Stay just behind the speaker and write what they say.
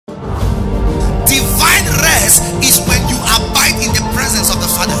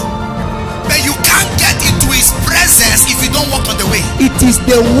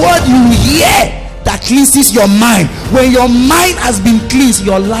the word you hear that cleanses your mind. When your mind has been cleansed,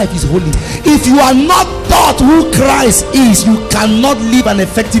 your life is holy. If you are not taught who Christ is, you cannot live an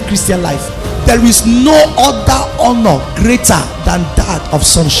effective Christian life. There is no other honor greater than that of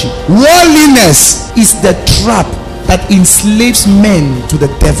sonship. Worldliness is the trap that enslaves men to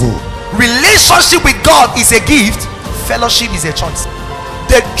the devil. Relationship with God is a gift. Fellowship is a choice.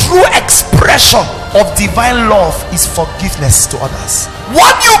 The true expression of divine love is forgiveness to others.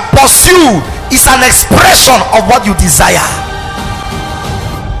 What you pursue is an expression of what you desire.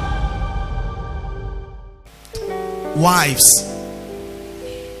 Wives,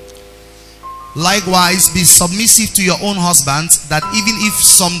 likewise be submissive to your own husbands, that even if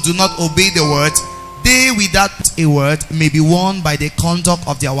some do not obey the word, they without a word may be won by the conduct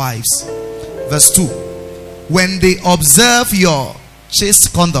of their wives. Verse 2. When they observe your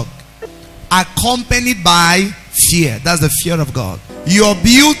chaste conduct, accompanied by fear, that's the fear of God, your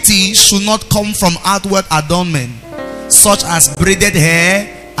beauty should not come from outward adornment, such as braided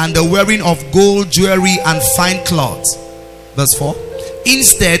hair and the wearing of gold jewelry and fine clothes. Verse 4.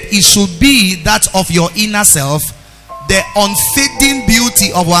 Instead, it should be that of your inner self, the unfading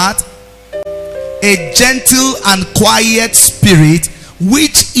beauty of what? A gentle and quiet spirit,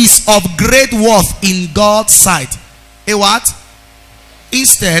 which is of great worth in God's sight. A what?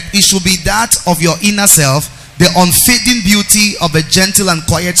 Instead, it should be that of your inner self, the unfading beauty of a gentle and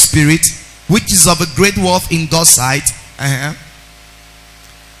quiet spirit, which is of a great worth in God's sight.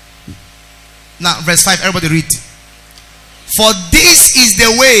 Now, verse 5, everybody read. For this is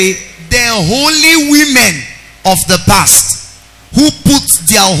the way the holy women of the past, who put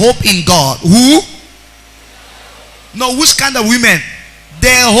their hope in God. Who? No, which kind of women?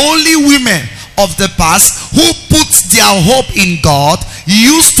 The holy women of the past, who put their hope in God,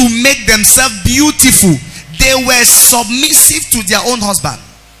 used to make themselves beautiful. They were submissive to their own husband.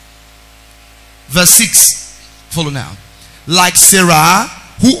 Verse 6. Follow now. Like Sarah,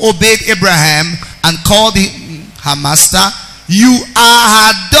 who obeyed Abraham and called him her master, you are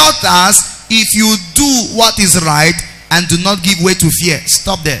her daughters if you do what is right and do not give way to fear.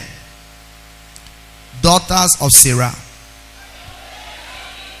 Stop there. Daughters of Sarah.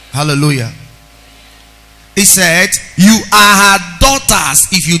 Hallelujah. He said, you are her daughters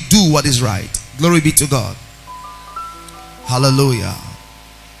if you do what is right. Glory be to God. Hallelujah.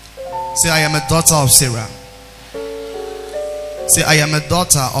 Say, I am a daughter of Sarah. Say, I am a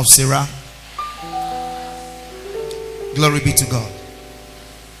daughter of Sarah. Glory be to God.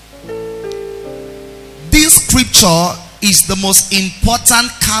 This scripture is the most important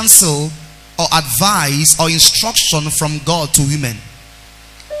counsel or advice or instruction from God to women.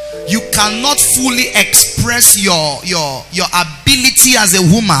 You cannot fully express your ability as a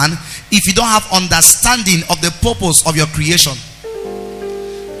woman if you don't have understanding of the purpose of your creation.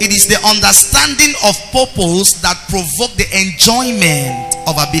 It is the understanding of purpose that provoke the enjoyment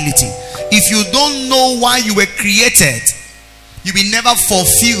of ability. If you don't know why you were created, you will never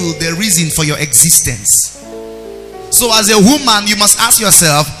fulfill the reason for your existence. So as a woman, you must ask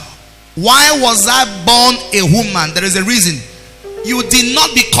yourself, why was I born a woman? There is a reason. You did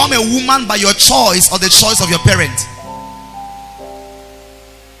not become a woman by your choice or the choice of your parent.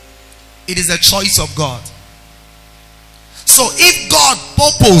 It is a choice of God. So if God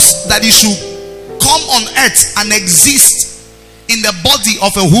purposed that you should come on earth and exist in the body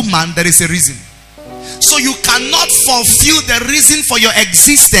of a woman, there is a reason. So you cannot fulfill the reason for your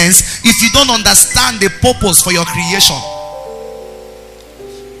existence if you don't understand the purpose for your creation.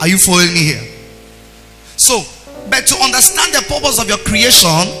 Are you following me here? So, but to understand the purpose of your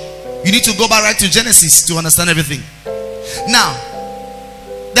creation, you need to go back right to Genesis to understand everything. Now,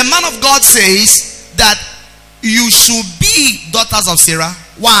 the man of God says that you should be daughters of Sarah.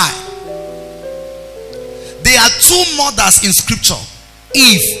 Why? There are two mothers in scripture,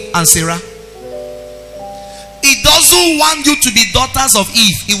 Eve and Sarah. He doesn't want you to be daughters of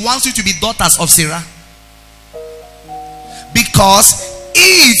Eve. He wants you to be daughters of Sarah. Because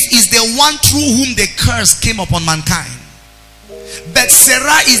Eve is the one through whom the curse came upon mankind. But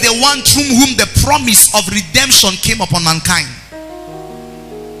Sarah is the one through whom the promise of redemption came upon mankind.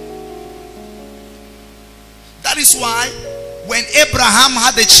 That is why when Abraham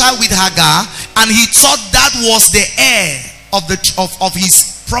had a child with Hagar and he thought that was the heir of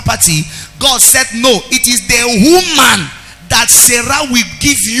his property, God said, no, it is the woman that Sarah will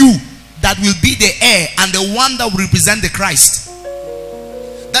give you that will be the heir and the one that will represent the Christ.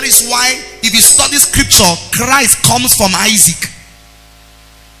 That is why if you study scripture, Christ comes from Isaac.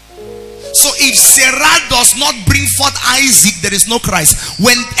 So if Sarah does not bring forth Isaac, there is no Christ.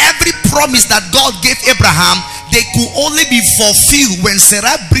 When every promise that God gave Abraham, they could only be fulfilled when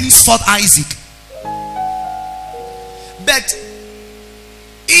Sarah brings forth Isaac. But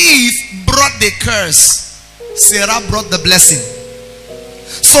Eve brought the curse, Sarah brought the blessing.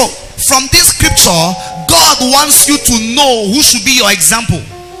 So from this scripture, God wants you to know who should be your example.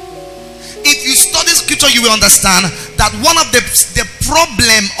 If you study scripture, you will understand that one of the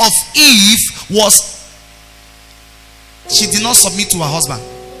problem of Eve was she did not submit to her husband.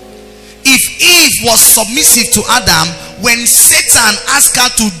 If Eve was submissive to Adam, when Satan asked her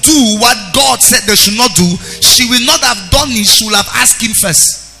to do what God said they should not do, she will not have done it. She will have asked him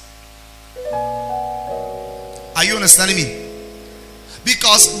first. Are you understanding me?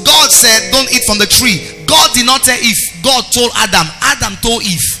 Because God said don't eat from the tree. God did not tell Eve. God told Adam. Adam told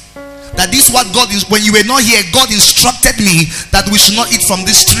Eve that this is what God is. When you were not here, God instructed me that we should not eat from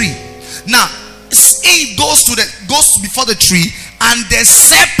this tree. Now Eve goes before the tree, and the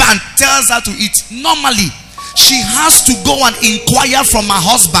serpent tells her to eat. Normally she has to go and inquire from her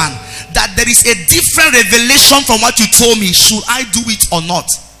husband that there is a different revelation from what you told me. Should I do it or not?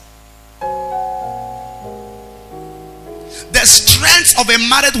 The strength of a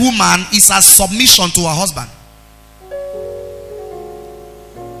married woman is her submission to her husband.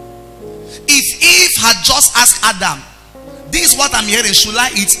 If Eve had just asked Adam, this is what I'm hearing, should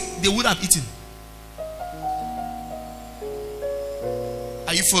I eat? They would have eaten.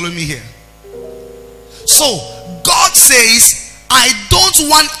 Are you following me here? So God says, I don't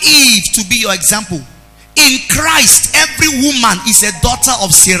want Eve to be your example. In Christ, every woman is a daughter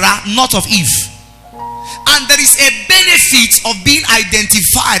of Sarah, not of Eve. And there is a benefit of being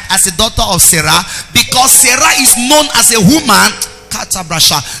identified as a daughter of Sarah, because Sarah is known as a woman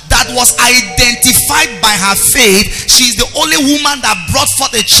that was identified by her faith. She is the only woman that brought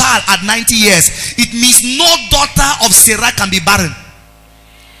forth a child at 90 years. It means no daughter of Sarah can be barren.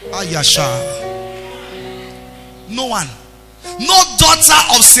 Ayasha. No one. No daughter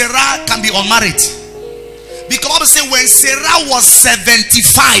of Sarah can be unmarried. Because Bible says when Sarah was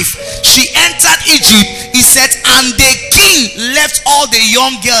 75, she entered Egypt. He said, and the king left all the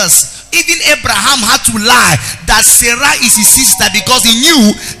young girls. Even Abraham had to lie that Sarah is his sister, because he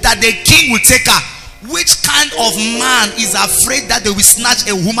knew that the king would take her. Which kind of man is afraid that they will snatch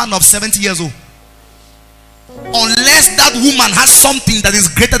a woman of 70 years old? Unless that woman has something that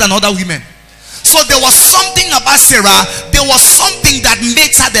is greater than other women. So there was something about Sarah. There was something that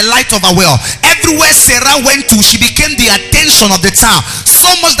makes her the light of her world. Everywhere Sarah went to, she became the attention of the town. So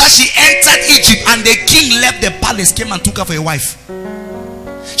much that she entered Egypt, and the king left the palace, came and took her for a wife.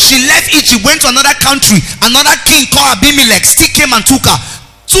 She left Egypt, went to another country. Another king called Abimelech still came and took her.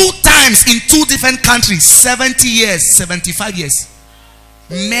 2 times in 2 different countries. 70 years, 75 years.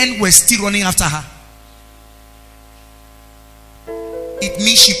 Men were still running after her. It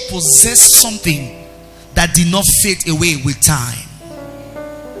means she possessed something that did not fade away with time.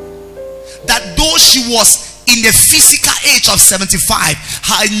 That though she was in the physical age of 75,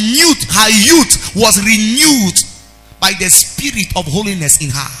 her youth was renewed by the spirit of holiness in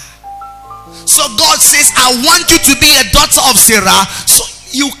her. So God says, I want you to be a daughter of Sarah. So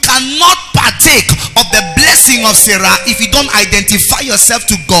you cannot partake of the blessing of Sarah if you don't identify yourself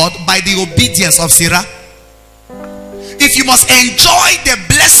to God by the obedience of Sarah. If you must enjoy the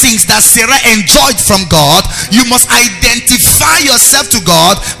blessings that Sarah enjoyed from God, you must identify yourself to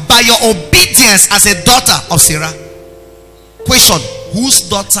God by your obedience as a daughter of Sarah. Question: whose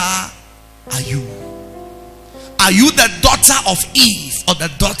daughter are you? Are you the daughter of Eve or the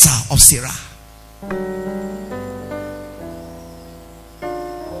daughter of Sarah?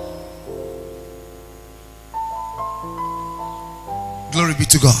 Glory be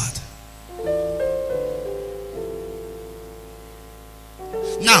to God.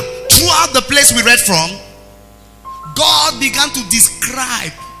 Now, throughout the place we read from, God began to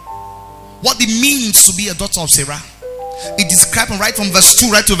describe what it means to be a daughter of Sarah. He described right from verse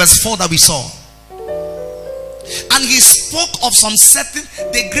 2 right to verse 4 that we saw. And he spoke of some certain,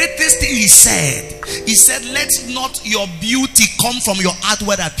 the greatest thing he said, let not your beauty come from your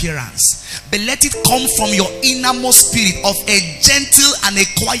outward appearance, but let it come from your innermost spirit, of a gentle and a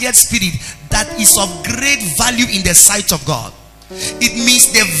quiet spirit that is of great value in the sight of God. It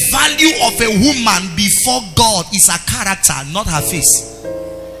means the value of a woman before God is her character, not her face.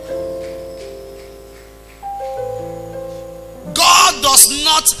 God does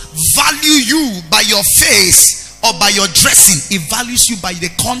not value you by your face or by your dressing. He values you by the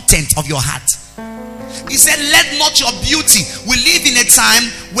content of your heart. He said, let not your beauty. We live in a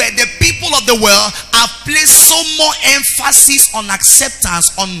time where the people of the world have placed so more emphasis on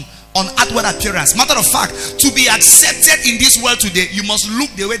acceptance, on outward appearance. Matter of fact, to be accepted in this world today, you must look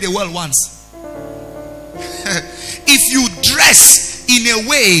the way the world wants. If you dress in a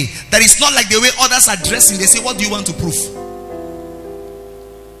way that is not like the way others are dressing, they say, what do you want to prove?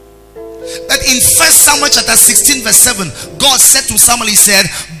 But in 1 Samuel chapter 16 verse 7, God said to Samuel, he said,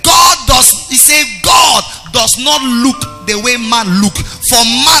 God does not look the way man look. For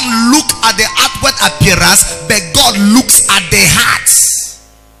man look at the outward appearance, but God looks at the heart.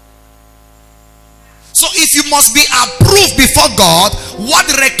 So if you must be approved before God, what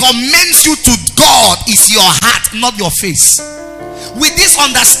recommends you to God is your heart, not your face. With this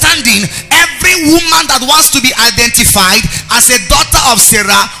understanding, every woman that wants to be identified as a daughter of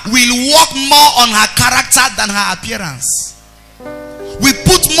Sarah will work more on her character than her appearance. We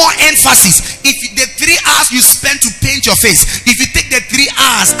put more emphasis. If the 3 hours you spend to paint your face, if you take the 3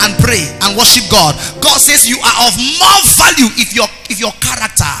 hours and pray and worship God, God says you are of more value if your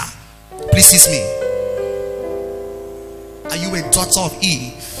character pleases me. Are you a daughter of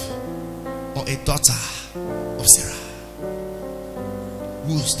Eve or a daughter of Sarah?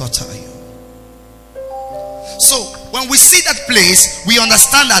 Whose daughter are you? So when we see that place, we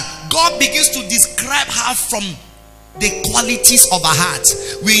understand that God begins to describe her from the qualities of her heart.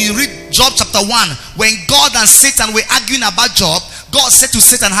 When you read Job chapter 1, when God and Satan were arguing about Job, God said to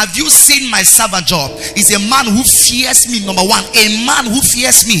Satan, have you seen my servant Job? He's a man who fears me. Number one, a man who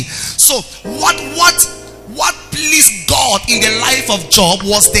fears me. So what pleased God in the life of Job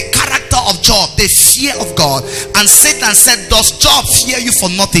was the character of Job, the fear of God. And Satan said, does Job fear you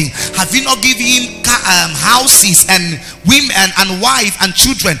for nothing? Have you not given him houses and women and wife and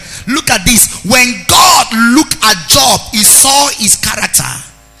children? Look at this. When God looked at Job, he saw his character.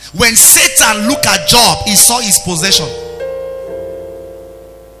 When Satan looked at Job, he saw his possession.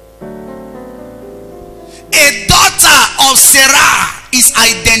 A daughter of Sarah is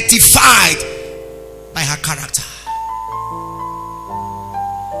identified by her character,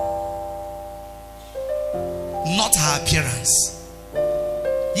 not her appearance.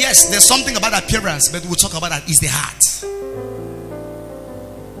 Yes, there's something about appearance, but we'll talk about that. Is the heart.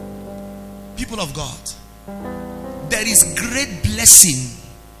 People of God, there is great blessing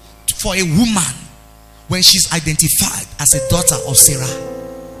for a woman when she's identified as a daughter of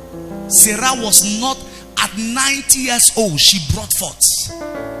Sarah. Sarah was not at 90 years old, she brought forth.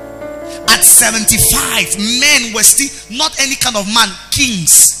 At 75, men were still not any kind of man,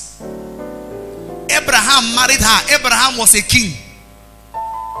 kings. Abraham married her. Abraham was a king.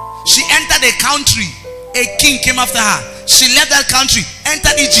 She entered a country, a king came after her. She left that country,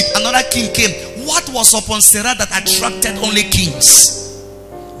 entered Egypt, another king came. What was upon Sarah that attracted only kings?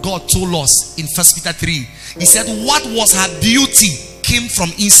 God told us in 1 Peter 3. He said what was her beauty came from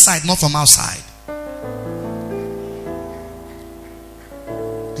inside, not from outside.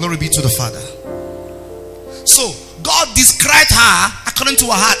 Glory be to the Father. So God described her according to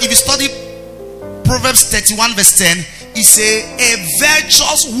her heart. If you study Proverbs 31 verse 10, he says a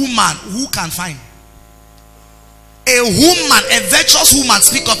virtuous woman who can find. A woman, a virtuous woman,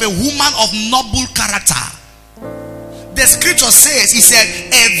 speak of a woman of noble character. The scripture says, he said,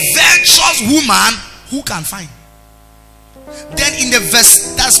 a virtuous woman who can find. Then in the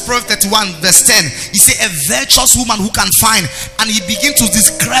verse, that's Proverbs 31 verse 10, he said a virtuous woman who can find. And he begins to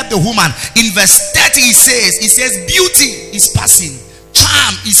describe the woman. In verse 30 he says beauty is passing,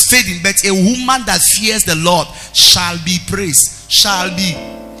 charm is fading, but a woman that fears the Lord shall be praised. Shall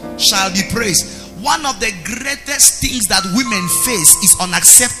be praised. One of the greatest things that women face is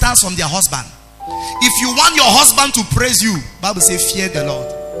unacceptance from their husband. If you want your husband to praise you, Bible says fear the Lord.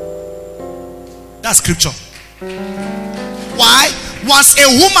 That's scripture. Why? Once a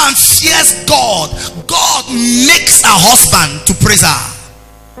woman fears God, God makes her husband to praise her.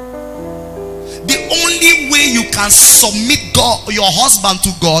 The only way you can submit God, your husband,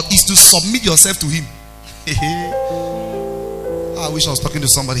 to God is to submit yourself to him. I wish I was talking to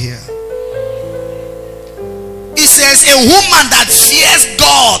somebody here. It says a woman that fears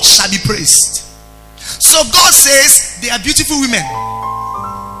God shall be praised. So God says they are beautiful women.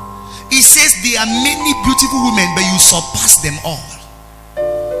 He says there are many beautiful women, but you surpass them all.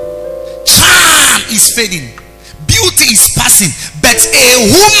 Charm is fading, beauty is passing, but a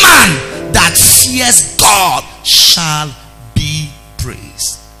woman that fears God shall be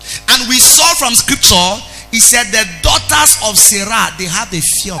praised. And we saw from scripture, he said the daughters of Sarah, they have the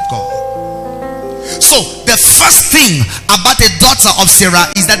fear of God. So the first thing about a daughter of Sarah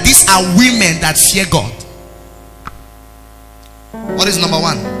is that these are women that fear God. What is number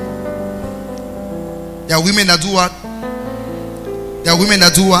one? There are women that do what? There are women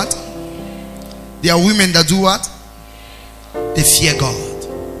that do what? There are women that do what? They fear God.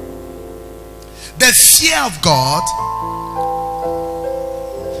 The fear of God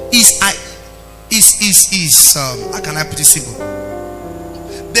is how can I put it simple?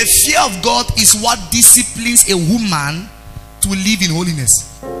 The fear of God is what disciplines a woman to live in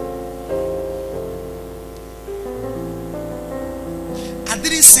holiness. I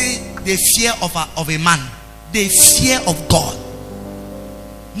didn't say the fear of a man, the fear of God,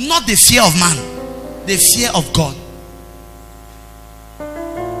 not the fear of man, the fear of God.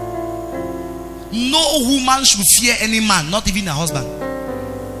 No woman should fear any man, not even her husband.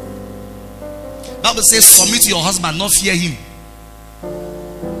 Bible says submit to your husband, not fear him.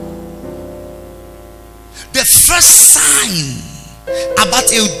 The first sign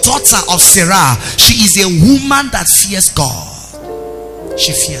about a daughter of Sarah, she is a woman that fears God.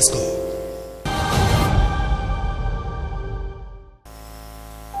 She fears God.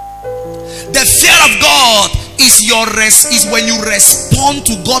 The fear of God is when you respond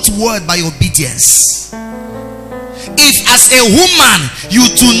to God's word by obedience. If as a woman you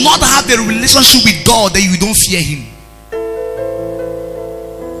do not have a relationship with God, then you don't fear him.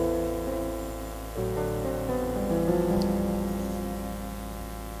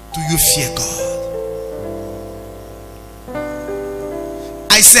 Do you fear God?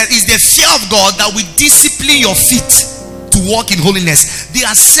 I said it's the fear of God that will discipline your feet to walk in holiness. There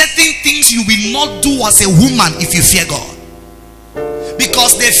are certain things you will not do as a woman if you fear God,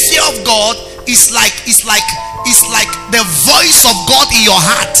 because the fear of God is like the voice of God in your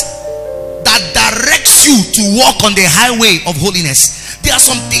heart that directs you to walk on the highway of holiness. There are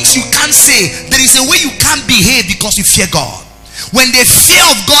some things you can't say. There is a way you can't behave because you fear God. When the fear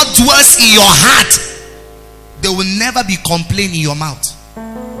of God dwells in your heart, there will never be complaint in your mouth.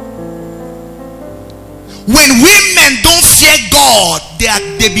 When women don't fear God,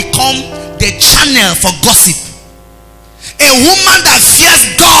 they become the channel for gossip. A woman that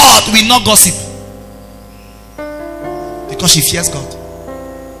fears God will not gossip, because she fears God.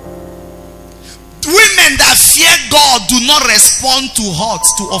 Women that fear God do not respond to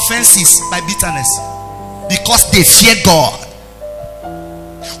hurts, to offenses by bitterness, because they fear God.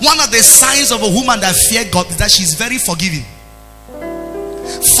 One of the signs of a woman that fears God is that she's very forgiving.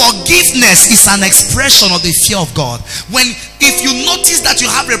 Forgiveness is an expression of the fear of God. If you notice that you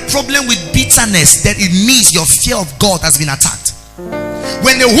have a problem with bitterness, then it means your fear of God has been attacked.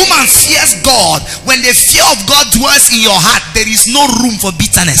 When a woman fears God, when the fear of God dwells in your heart, there is no room for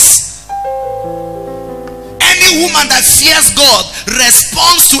bitterness. Any woman that fears God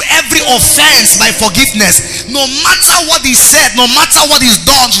responds to every offense by forgiveness. No matter what is said, no matter what is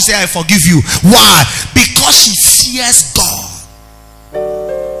done, she says, I forgive you. Why? Because she fears God.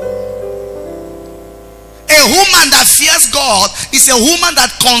 A woman that fears God is a woman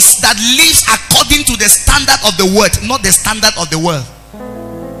that lives according to the standard of the word, not the standard of the world.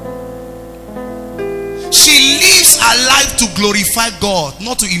 She lives her life to glorify God,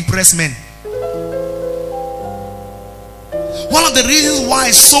 not to impress men. One of the reasons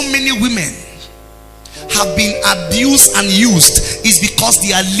why so many women have been abused and used is because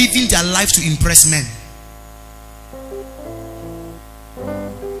they are living their life to impress men.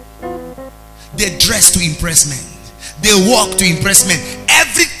 They dress to impress men. They walk to impress men.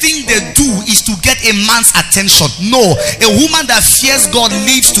 Everything they do is to get a man's attention. No, a woman that fears God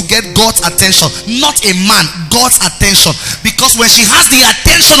lives to get God's attention, not a man, God's attention. Because when she has the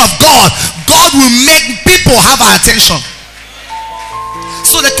attention of God, God will make people have her attention.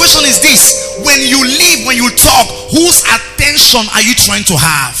 So the question is this: when you live, when you talk, whose attention are you trying to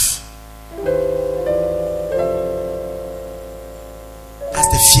have? That's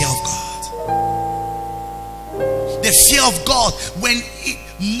the fear of God. The fear of God.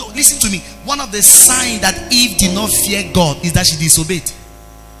 Listen to me. One of the signs that Eve did not fear God is that she disobeyed.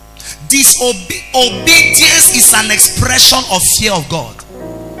 Obedience is an expression of fear of God.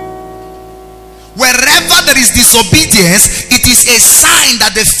 Wherever there is disobedience, it is a sign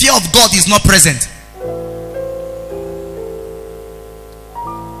that the fear of God is not present.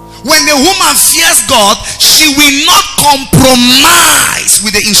 When a woman fears God, she will not compromise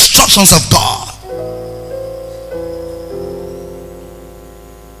with the instructions of God.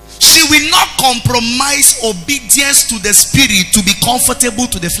 She will not compromise obedience to the spirit to be comfortable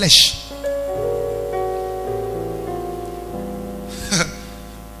to the flesh.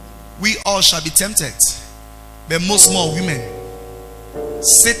 We all shall be tempted, but most more women.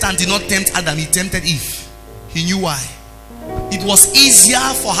 Satan did not tempt Adam, he tempted Eve. He knew why. It was easier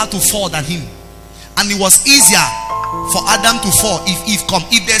for her to fall than him, and it was easier for Adam to fall if Eve come.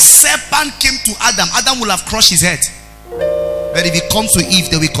 If the serpent came to Adam, Adam will have crushed his head. But if it comes to Eve,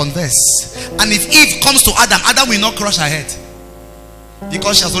 they will converse. And if Eve comes to Adam, Adam will not crush her head,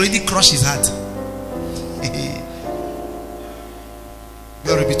 because she has already crushed his heart.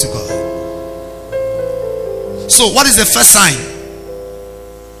 Glory be to God. So what is the first sign?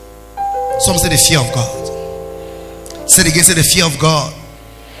 Some say the fear of God. Say it again, say the fear of God.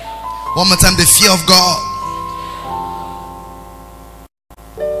 One more time, the fear of God.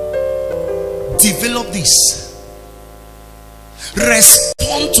 Develop this.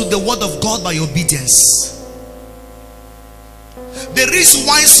 Respond to the word of God by obedience. The reason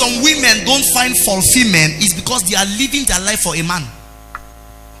why some women don't find fulfillment is because they are living their life for a man.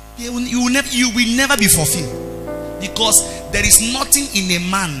 You will never be fulfilled, because there is nothing in a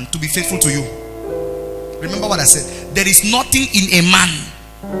man to be faithful to you. Remember what I said. There is nothing in a man.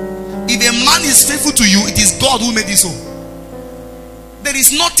 If a man is faithful to you, it is God who made it so. There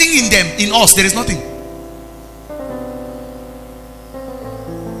is nothing in them, in us. There is nothing.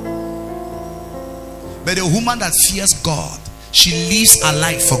 But a woman that fears God, she lives her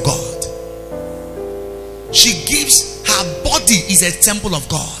life for God. She gives, her body is a temple of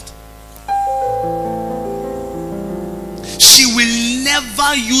God. She will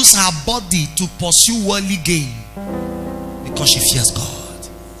never use her body to pursue worldly gain, because she fears God.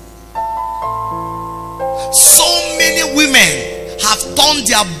 So many women have turned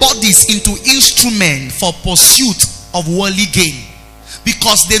their bodies into instruments for pursuit of worldly gain,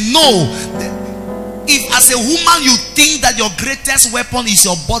 because they know that if as a woman you think that your greatest weapon is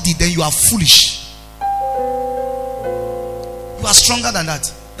your body, then you are foolish. You are stronger than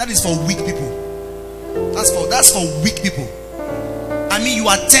that. That is for weak people. That's for weak people. I mean, you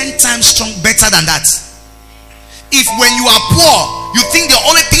are 10 times better than that. If when you are poor, you think the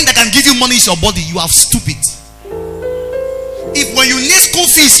only thing that can give you money is your body, you are stupid. If when you need school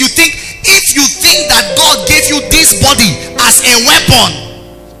fees, if you think that God gave you this body as a weapon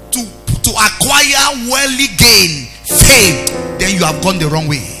to acquire worldly gain, fame, then you have gone the wrong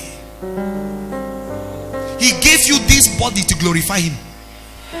way. He gave you this body to glorify him.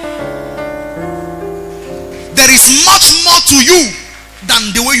 There is much more to you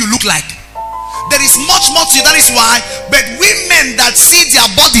than the way you look like. There is much more to you. That is why, but women that see their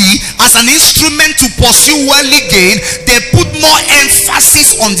body as an instrument to pursue worldly gain, they put more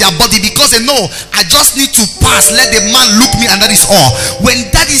emphasis on their body, because they know, I just need to pass, let the man look me, and that is all.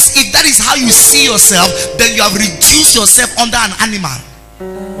 If that is how you see yourself, then you have reduced yourself under an animal.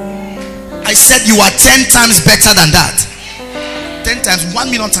 I said you are 10 times better than that. 10 times, 1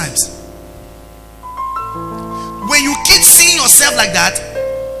 million times. When you keep seeing yourself like that,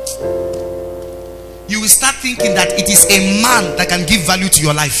 you will start thinking that it is a man that can give value to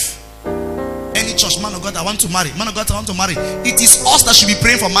your life. Any church, man of God, I want to marry. Man of God, I want to marry. It is us that should be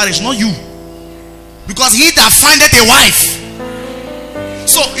praying for marriage, not you. Because he that findeth a wife.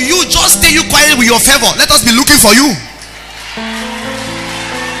 So you just stay you quiet with your favor. Let us be looking for you.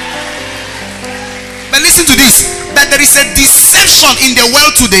 But listen to this. That there is a deception in the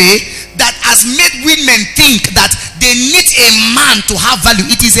world today that has made women think that they need a man to have value.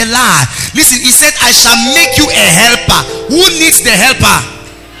 It is a lie. Listen, he said, I shall make you a helper. Who needs the helper?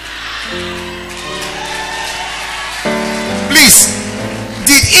 Please,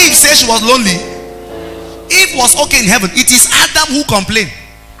 did Eve say she was lonely? Eve was okay in heaven. It is Adam who complained.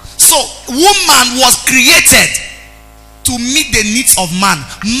 So woman was created to meet the needs of man.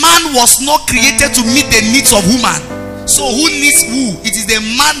 Man was not created to meet the needs of woman. So who needs who? It is the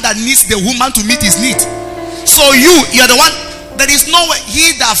man that needs the woman to meet his need. So you are the one. There is no way.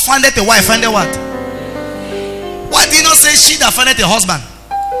 He that findeth a wife findeth what? Why did he not say she that findeth a husband?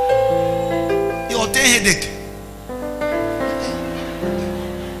 He will take headache.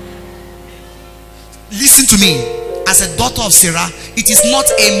 Listen to me. As a daughter of Sarah, it is not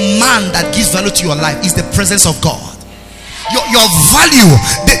a man that gives value to your life. It's the presence of God. Your value,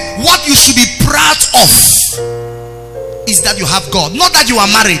 what you should be proud of, is that you have God. Not that you are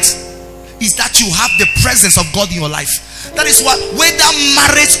married. Is that you have the presence of God in your life. That is why, whether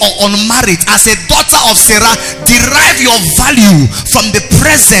married or unmarried, as a daughter of Sarah, derive your value from the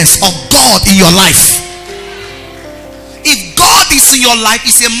presence of God in your life. If God is in your life,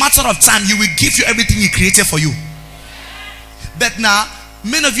 it's a matter of time. He will give you everything he created for you. But now,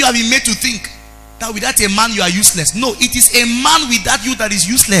 many of you have been made to think that without a man you are useless. No, it is a man without you that is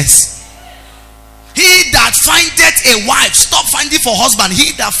useless. He that findeth a wife, stop finding for husband.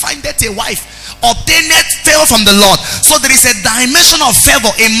 He that findeth a wife obtaineth favor from the Lord. So there is a dimension of favor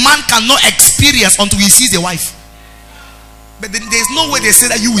a man cannot experience until he sees a wife. But there is no way they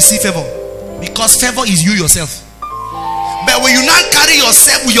say that you will see favor, because favor is you yourself. But when you now carry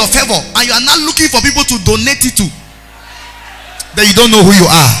yourself with your favor and you are not looking for people to donate it to, then you don't know who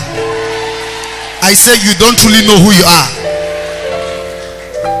you are. I said you don't truly know who you are.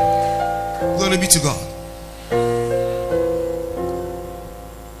 Glory be to God.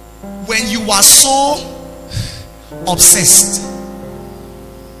 When you are so obsessed.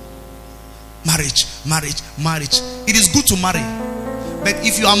 Marriage. It is good to marry, but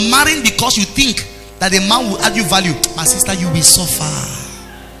if you are marrying because you think that a man will add you value, my sister, you will suffer.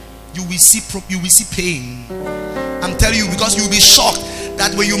 You will see pain. I'm telling you, because you will be shocked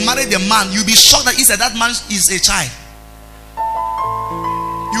that when you marry the man, you'll be shocked that instead that man is a child.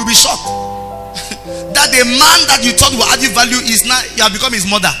 You'll be shocked that the man that you thought will add you value is now, you have become his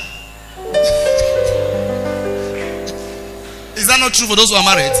mother. Is that not true for those who are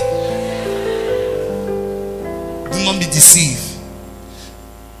married? Do not be deceived.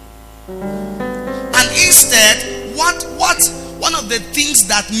 And instead, one of the things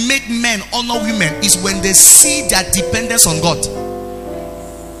that make men honor women is when they see their dependence on God.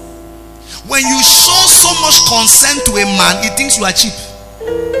 When you show so much concern to a man, he thinks you are cheap.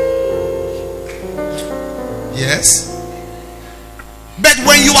 Yes. But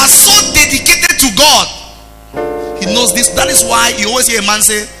when you are so dedicated to God, he knows this. That is why you always hear a man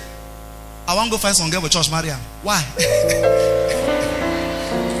say, I want to go find some girl with church, Maria. Why?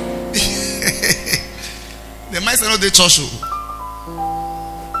 They might say no, they church.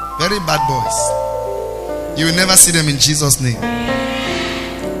 Very bad boys. You will never see them in Jesus' name.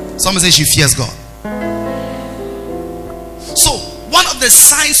 Someone says she fears God. So one of the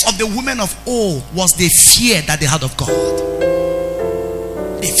signs of the women of old was they feared that they had of God.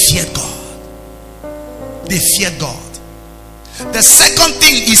 They feared God. They feared God. The second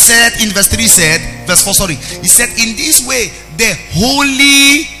thing he said in verse 3 said, verse 4, sorry. He said, in this way, the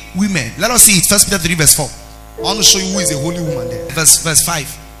holy women. Let us see it. 1 Peter 3 verse 4. I want to show you who is a holy woman there. Verse 5.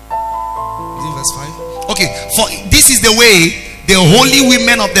 Is it verse 5? Okay. For this is the way the holy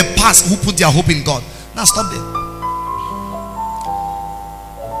women of the past who put their hope in God. Now stop there.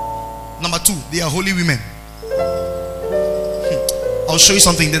 Number 2, they are holy women. I'll show you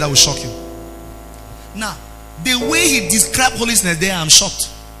something there that will shock you. Now, the way he described holiness there, I'm shocked.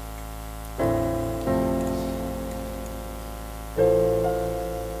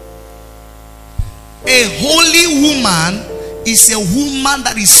 A holy woman is a woman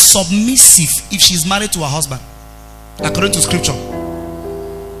that is submissive if she's married to her husband, according to scripture.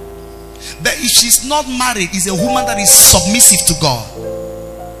 But if she's not married, is a woman that is submissive to God.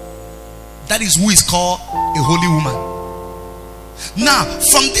 That is who is called a holy woman. Now,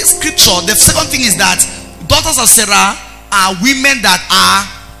 from this scripture, the second thing is that daughters of Sarah are women that are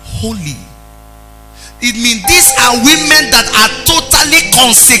holy. It means these are women that are totally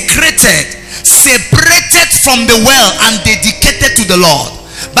consecrated, separated from the world and dedicated to the Lord.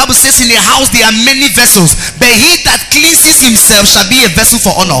 Bible says in the house there are many vessels, but he that cleanses himself shall be a vessel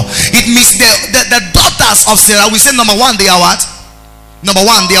for honor. It means the daughters of Sarah, we say number 1, they are what? Number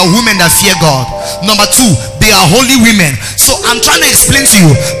 1, they are women that fear God. Number 2, they are holy women. So I'm trying to explain to you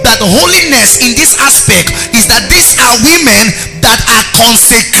that holiness in this aspect is that these are women that are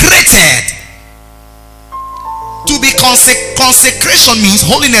consecrated. To be consecration means,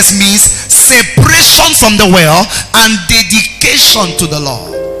 holiness means separation from the world and dedication to the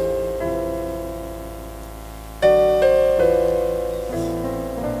Lord.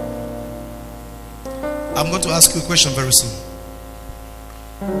 I'm going to ask you a question very soon.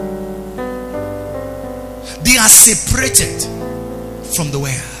 They are separated from the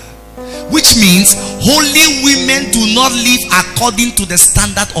world, which means holy women do not live according to the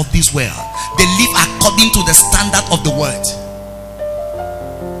standard of this world. They live according to the standard of the word.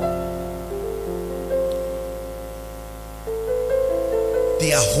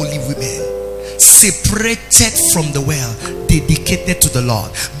 They are holy women, separated from the world, dedicated to the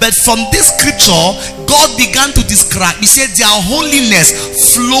Lord. But from this scripture, God began to describe, he said their holiness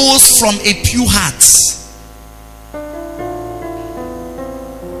flows from a pure heart.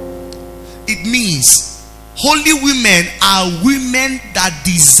 It means holy women are women that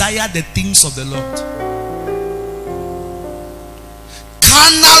desire the things of the Lord.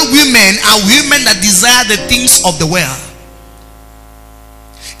 Carnal women are women that desire the things of the world.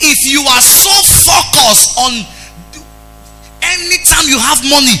 If you are so focused on anytime you have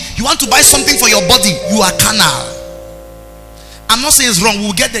money, you want to buy something for your body, you are carnal. I'm not saying it's wrong,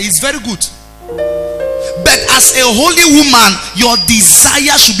 we'll get there, it's very good. But as a holy woman, your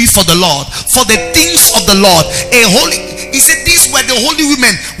desire should be for the Lord, for the things of the Lord. He said these were the holy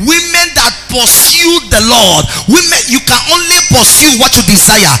women, women that pursue the Lord. Women, you can only pursue what you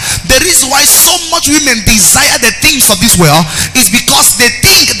desire. The reason why so much women desire the things of this world is because they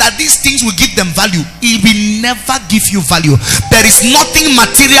think that these things will give them value. It will never give you value. There is nothing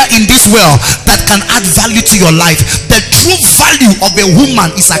material in this world that can add value to your life. The true value of a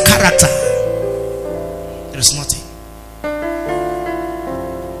woman is her character. There is nothing.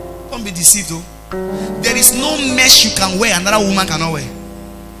 Don't be deceived though. There is no mesh you can wear another woman cannot wear.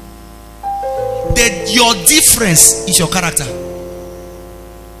 Your difference is your character.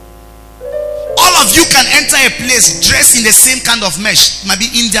 All of you can enter a place dressed in the same kind of mesh. It might be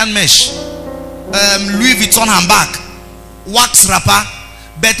Indian mesh, Louis Vuitton handbag, wax wrapper.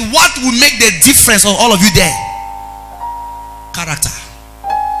 But what will make the difference of all of you there? Character.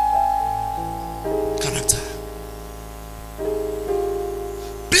 Character.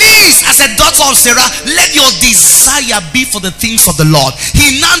 Please, as a daughter of Sarah, let your desire be for the things of the Lord.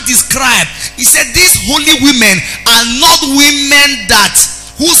 He now described, he said, these holy women are not women that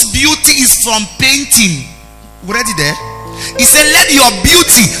whose beauty is from painting. Already there? He said, let your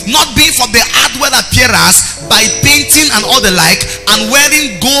beauty not be for the outward appearance by painting and all the like, and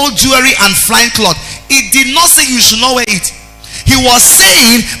wearing gold jewelry and fine cloth. It did not say you should not wear it. He was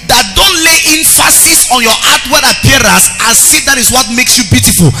saying that don't lay emphasis on your outward appearance as if that is what makes you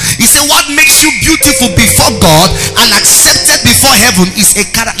beautiful. He said what makes you beautiful before God and accepted before heaven is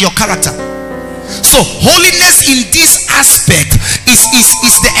your character. So holiness in this aspect is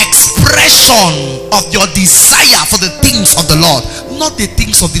the expression of your desire for the things of the Lord, not the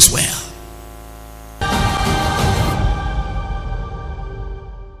things of this world.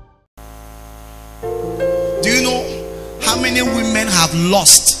 Do you know how many women have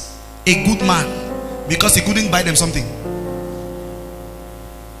lost a good man because he couldn't buy them something?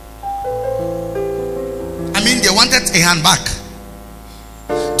 I mean, they wanted a handbag.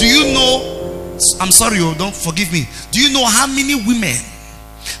 Do you know, I'm sorry, don't forgive me. Do you know how many women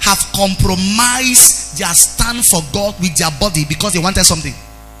have compromised their stand for God with their body because they wanted something?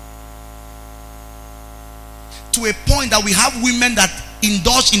 To a point that we have women that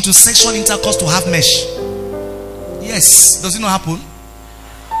indulge into sexual intercourse to have mesh. Yes, does it not happen?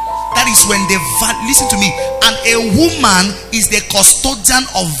 That is when they listen to me. And a woman is the custodian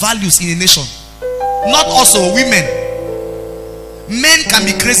of values in a nation. Not also women. Men can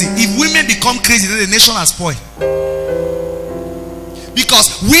be crazy. If women become crazy, then the nation has spoiled.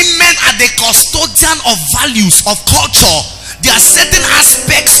 Because women are the custodian of values, of culture. There are certain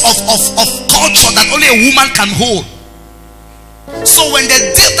aspects of culture that only a woman can hold. So when they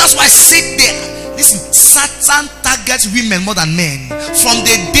did, that's why Satan targets women more than men. From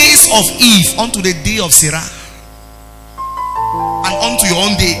the days of Eve unto the day of Sarah, and unto your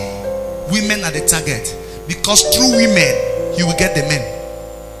own day, women are the target. Because through women, you will get the men.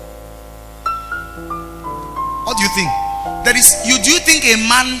 What do you think? Do you think a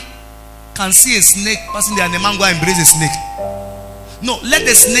man can see a snake passing there and a man go and embrace a snake? No, let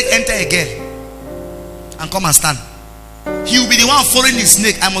the snake enter a girl and come and stand. He will be the one following the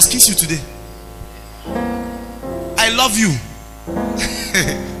snake. I must kiss you today. I love you.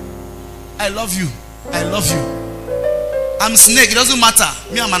 I love you. I love you. I'm snake, it doesn't matter.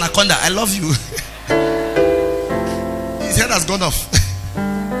 Me, I'm anaconda. I love you. His head has gone off.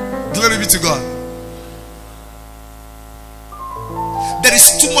 Glory be to God. There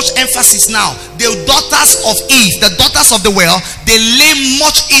is too much emphasis now. The daughters of Eve, the daughters of the world, they lay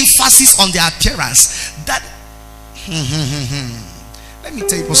much emphasis on their appearance. That let me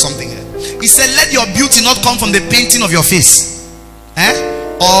tell you something here. He said, let your beauty not come from the painting of your face,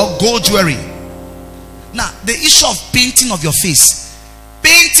 or gold jewelry. Now, the issue of painting of your face,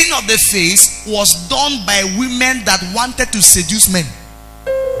 painting of the face was done by women that wanted to seduce men.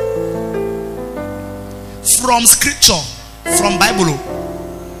 From scripture, from Bible,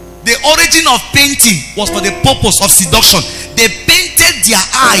 the origin of painting was for the purpose of seduction. They painted their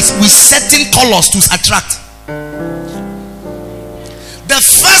eyes with certain colors to attract. The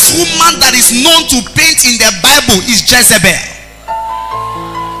first woman that is known to paint in the Bible is Jezebel,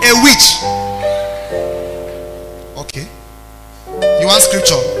 a witch. Okay, you want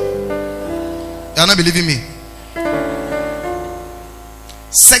scripture? You are not believing me?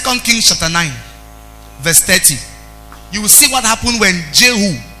 2 Kings chapter 9 verse 30. You will see what happened when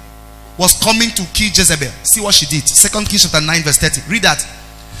Jehu was coming to kill Jezebel. See what she did. 2 Kings chapter 9 verse 30. Read that.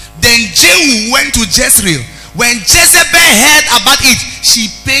 Then Jehu went to Jezreel. When Jezebel heard about it,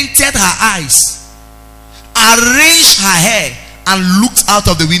 she painted her eyes, arranged her hair, and looked out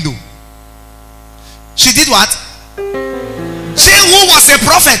of the window. She did what? Jehu was a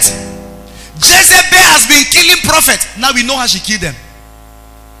prophet. Jezebel has been killing prophets. Now we know how she killed them.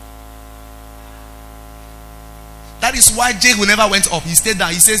 That is why Jehu never went up. He stayed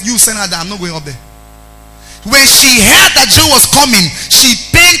down. He says, you send her down, I'm not going up there. When she heard that Jehu was coming, she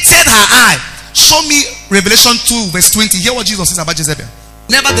painted her eye. Show me Revelation 2 verse 20. Hear what Jesus says about Jezebel.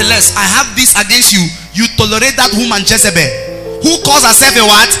 Nevertheless, I have this against you. You tolerate that woman Jezebel, who calls herself a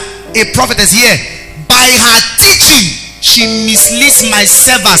what? A prophetess. Here, by her teaching, she misleads my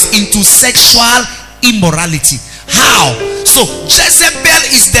servants into sexual immorality. How? So Jezebel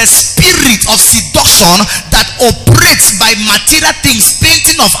is the spirit of seduction that operates by material things,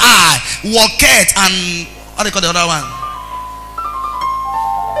 painting of eye, walkette, and what do you call the other one?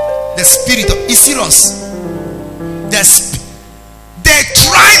 The spirit of, is serious. They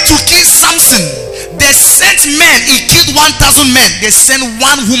tried to kill Samson. They sent men. He killed 1,000 men. They sent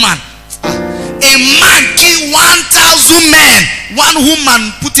one woman. A man killed 1,000 men. One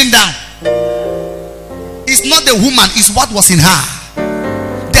woman put him down. It's not the woman, it's what was in her.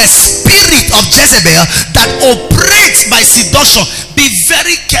 The spirit of Jezebel that operates by seduction. Be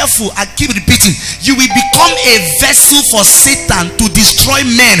very careful. I keep repeating. You will become a vessel for Satan to destroy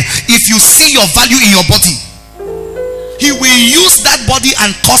men if you see your value in your body. He will use that body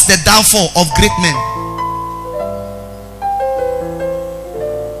and cause the downfall of great men.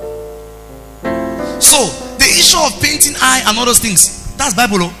 So the issue of painting eye and all those things, that's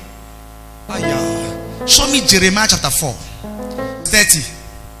Bible. Show me Jeremiah chapter 4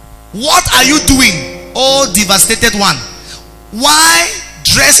 30. What are you doing, oh devastated one? Why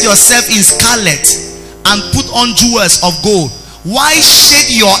dress yourself in scarlet and put on jewels of gold? Why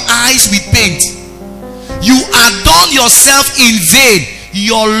shade your eyes with paint? You adorn yourself in vain.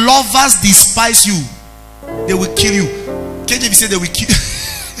 Your lovers despise you. They will kill you. KJV say they will kill you.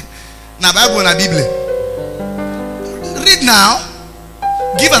 Now Bible and Bible. Read now.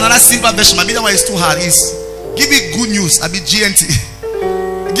 Give another simple version. Maybe that one is too hard. Give it good news. I be GNT.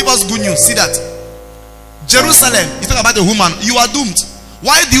 Give us good news. See that. Jerusalem. You talk about the woman. You are doomed.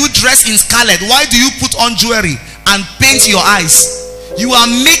 Why do you dress in scarlet? Why do you put on jewelry and paint your eyes? You are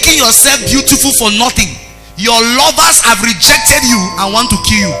making yourself beautiful for nothing. Your lovers have rejected you and want to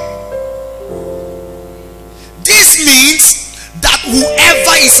kill you. This means that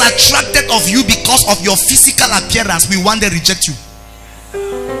whoever is attracted of you because of your physical appearance will one day reject you.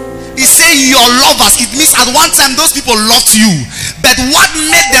 He said your lovers. It means at one time those people loved you, but what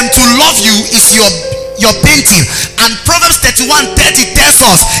made them to love you is your painting. And Proverbs 31:30 tells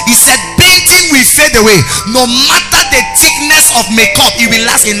us, he said painting will fade away. No matter the thickness of makeup, it will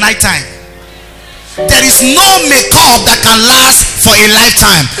last a nighttime. There is no makeup that can last for a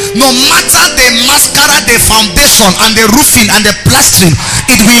lifetime. No matter the mascara, the foundation, and the roofing, and the plastering,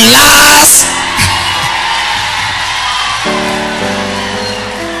 it will last.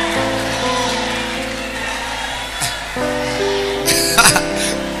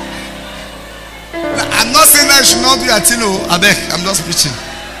 I'm not saying that you should not do your thing. I beg, I'm just preaching.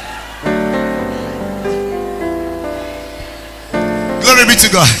 Glory be to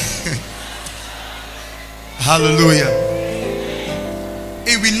God. Hallelujah.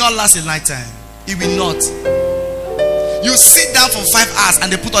 It will not last a lifetime. It will not. You sit down for 5 hours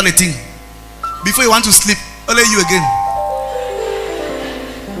and they put on a thing. Before you want to sleep, only you again.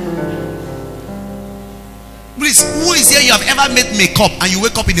 Please, who is here? You have ever made makeup and you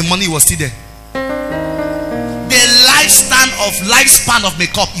wake up in the morning, you was still there. The lifespan of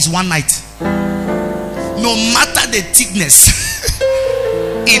makeup is one night. No matter the thickness,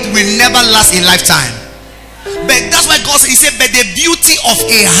 it will never last a lifetime. But that's why God said, he said, but the beauty of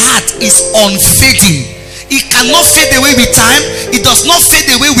a heart is unfading. It cannot fade away with time. It does not fade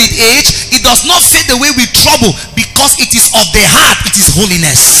away with age. It does not fade away with trouble, because it is of the heart. It is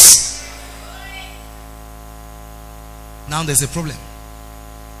holiness. Now there's a problem.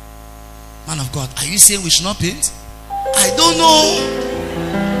 Man of God, are you saying we should not paint? I don't know.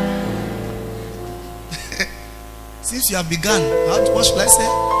 Since you have begun, what should I say?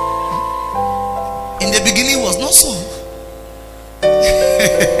 In the beginning it was not so.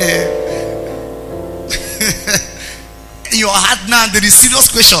 In your heart now there is serious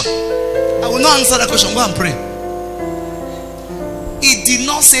question. I will not answer that question. Go and pray. It did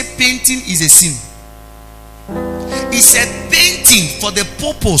not say painting is a sin. It said painting for the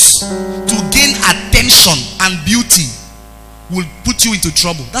purpose to gain attention and beauty will put you into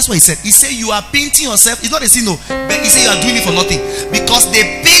trouble. That's what he said. He said you are painting yourself. It's not a sin, no, but he said you are doing it for nothing, because the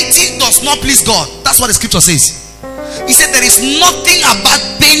painting does not please God. That's what the scripture says. He said there is nothing about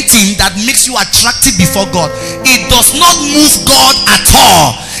painting that makes you attractive before God. It does not move God at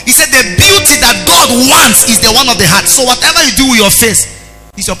all. He said the beauty that God wants is the one of the heart. So whatever you do with your face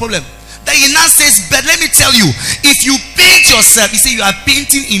is your problem. Then he now says, but let me tell you, if you paint yourself, he said you are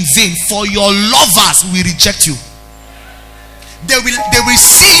painting in vain, for your lovers will reject you. They will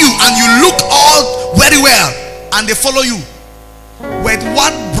see you and you look all very well and they follow you. But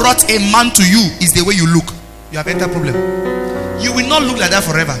what brought a man to you is the way you look. You have entered problem. You will not look like that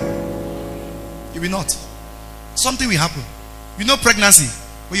forever. You will not. Something will happen. You know pregnancy,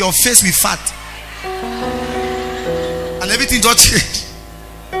 when your face will fat. And everything just changed.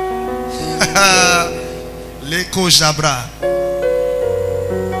 Leko Jabra.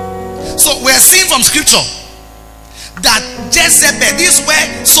 So we are seeing from scripture that Jezebel, this way,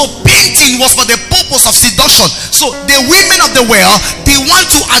 so painting was for the purpose of seduction. So the women of the world, they want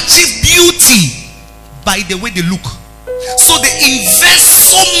to achieve beauty by the way they look. So they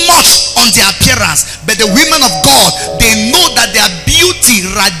invest so much on their appearance. But the women of God, they know that their beauty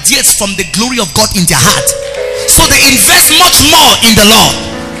radiates from the glory of God in their heart. So they invest much more in the Lord.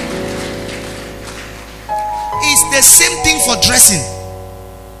 It's the same thing for dressing.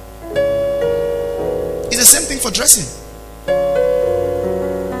 It's the same thing for dressing.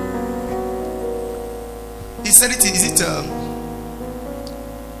 He said it, is it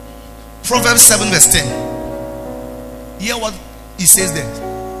Proverbs 7 verse 10. Hear what he says there.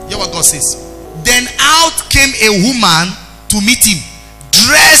 Hear what God says. Then out came a woman to meet him,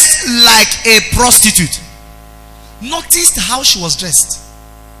 dressed like a prostitute. Notice how she was dressed.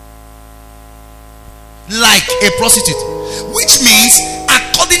 Like a prostitute. Which means,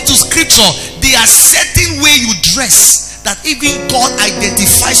 according to scripture, there are certain way you dress that even God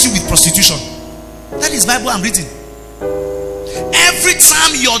identifies you with prostitution. That is Bible I'm reading. Every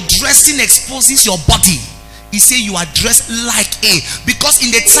time your dressing exposes your body, he said you are dressed like a, because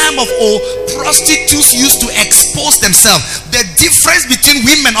in the time of old, prostitutes used to expose themselves. The difference between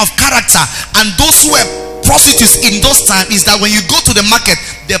women of character and those who were prostitutes in those times is that when you go to the market,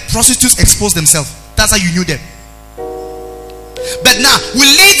 the prostitutes expose themselves. That's how you knew them. But now we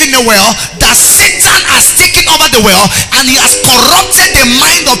live in a world that Satan has taken over the world, and he has corrupted the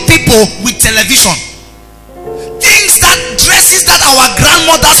mind of people with television. Things that, dresses that our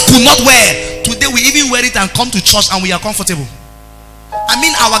grandmothers could not wear, today we even wear it and come to church and we are comfortable. I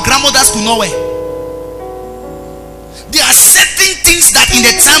mean, our grandmothers could not wear. There are certain things that in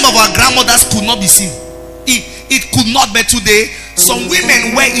the time of our grandmothers could not be seen. It could not be today. Some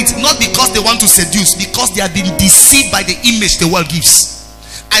women wear it not because they want to seduce, because they have been deceived by the image the world gives.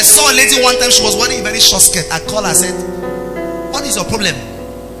 I saw a lady one time, she was wearing a very short skirt. I called her, I said, what is your problem?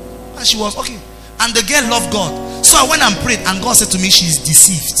 And she was okay. And the girl loved God. So I went and prayed, and God said to me, she is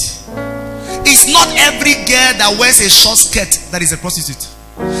deceived. It's not every girl that wears a short skirt that is a prostitute.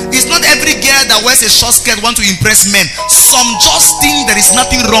 It's not every girl that wears a short skirt want to impress men. Some just think there is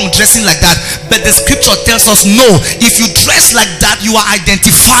nothing wrong dressing like that. But the scripture tells us no. If you dress like that, you are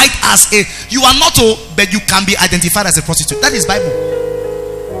identified as a, you are not a, but you can be identified as a prostitute. That is Bible.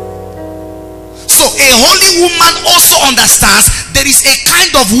 So a holy woman also understands there is a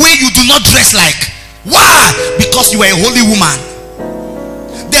kind of way you do not dress like. Why? Because you are a holy woman.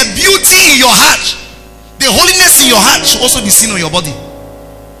 The beauty in your heart, the holiness in your heart should also be seen on your body.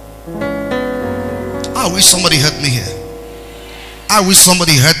 I wish somebody heard me here. I wish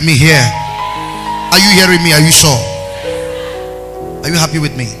somebody heard me here. Are you hearing me? Are you sure? Are you happy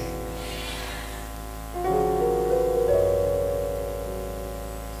with me?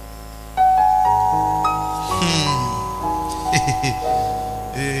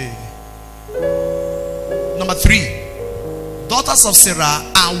 Number 3, daughters of Sarah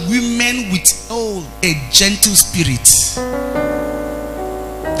are women with a gentle spirit.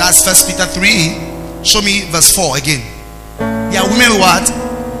 That's 1 Peter 3. Show me verse 4 again. Yeah, women what?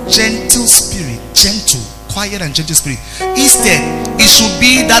 Gentle spirit. Gentle, quiet and gentle spirit. Instead, it should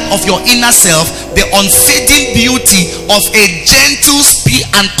be that of your inner self, the unfading beauty of a gentle spirit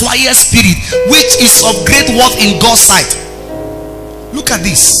and quiet spirit, which is of great worth in God's sight. Look at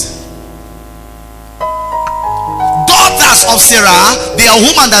this. Daughters of Sarah, they are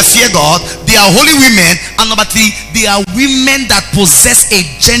women that fear God. They are holy women. And number 3, they are women that possess a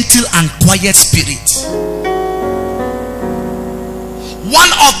gentle and quiet spirit.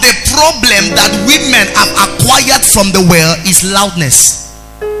 One of the problems that women have acquired from the world is loudness.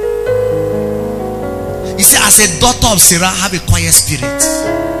 He said, as a daughter of Sarah, have a quiet spirit.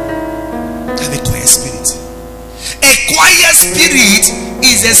 Have a quiet spirit. A quiet spirit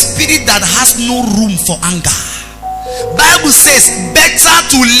is a spirit that has no room for anger. Bible says better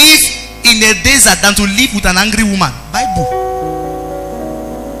to live in a desert than to live with an angry woman. Bible.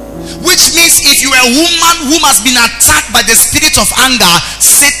 Which means if you are a woman who has been attacked by the spirit of anger,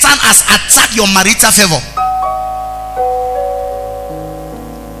 Satan has attacked your marital favor.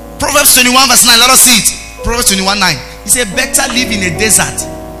 Proverbs 21 verse 9. Let us see it. Proverbs 21 9. He said better live in a desert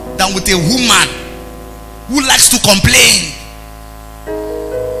than with a woman who likes to complain.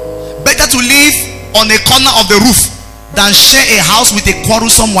 Better to live on a corner of the roof than share a house with a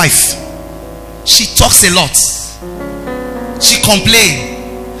quarrelsome wife. She talks a lot. She complains.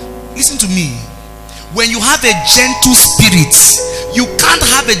 Listen to me. When you have a gentle spirit, you can't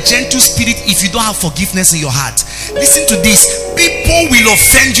have a gentle spirit if you don't have forgiveness in your heart. Listen to this. People will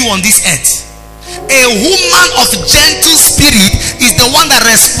offend you on this earth. A woman of gentle spirit is the one that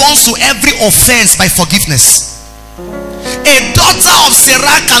responds to every offense by forgiveness. A daughter of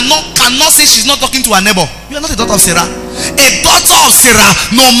Sarah cannot say she's not talking to her neighbor. You are not a daughter of Sarah. A daughter of Sarah,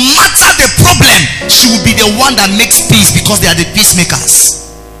 no matter the problem, she will be the one that makes peace because they are the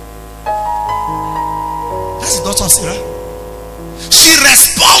peacemakers. That's the daughter of Sarah. She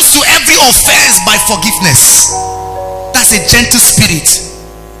responds to every offense by forgiveness. That's a gentle spirit.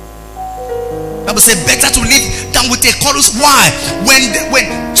 Bible says better to live than with a chorus. Why? When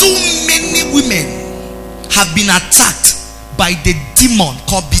too many women have been attacked by the demon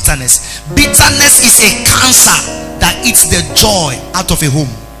called bitterness. Bitterness is a cancer that eats the joy out of a home.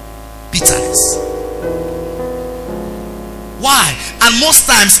 Bitterness. Why? And most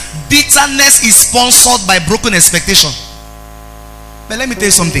times bitterness is sponsored by broken expectation. But let me tell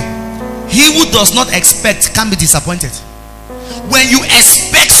you something. He who does not expect can be disappointed. When you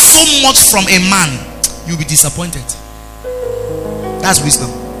expect so much from a man, you'll be disappointed. That's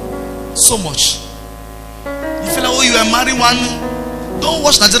wisdom. So much. You feel like, oh, you are married one. Don't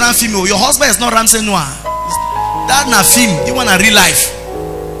watch Nigerian film. Your husband is not Ramsey Noah. That's not film. You want a real life.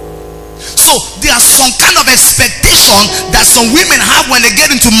 So there are some kind of expectation that some women have when they get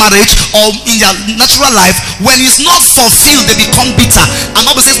into marriage or in their natural life. When it's not fulfilled, they become bitter. And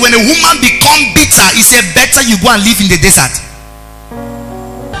Bible says when a woman becomes bitter, it says better you go and live in the desert.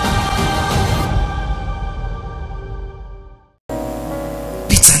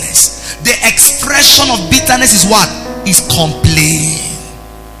 Bitterness. The expression of bitterness is what? Is complaint.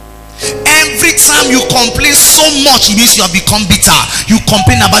 Every time you complain so much, it means you have become bitter. You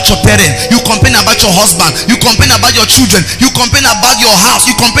complain about your parents, you complain about your husband, you complain about your children, you complain about your house,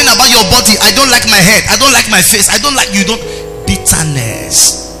 you complain about your body. I don't like my head, I don't like my face, I don't like you. Don't.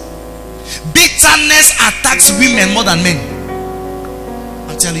 Bitterness. Bitterness attacks women more than men.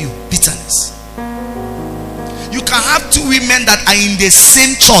 I'm telling you, bitterness. You can have two women that are in the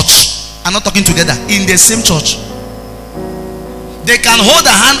same church and not talking together. In the same church, they can hold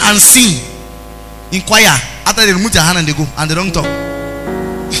a hand and sing in choir. After they remove their hand and they go and they don't talk.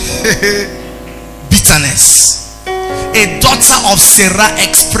 Bitterness. A daughter of Sarah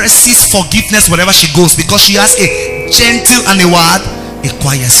expresses forgiveness wherever she goes because she has a gentle and a what? A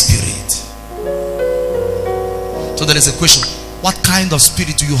quiet spirit. So there is a question. What kind of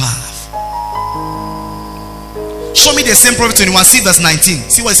spirit do you have? Show me the same Proverbs 21. See verse 19.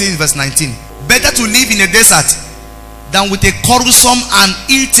 See what it says in verse 19. Better to live in a desert than with a quarrelsome and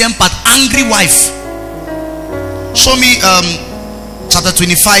ill-tempered angry wife. Show me chapter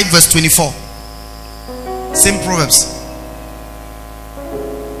 25 verse 24. Same Proverbs.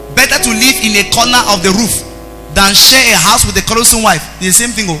 Better to live in a corner of the roof than share a house with a quarrelsome wife. The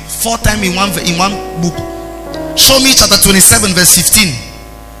same thing, 4 times in one book. Show me chapter 27 verse 15.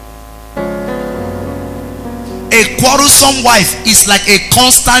 A quarrelsome wife is like a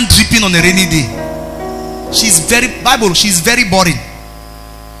constant dripping on a rainy day. She's very boring.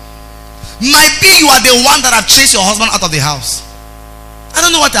 Might be you are the one that have chased your husband out of the house. I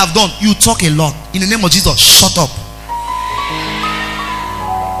don't know what I've done. You talk a lot. In the name of Jesus, shut up.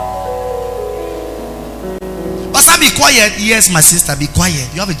 Pastor, be quiet. Yes, my sister, be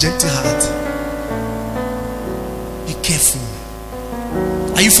quiet. You have a gentle heart. Be careful.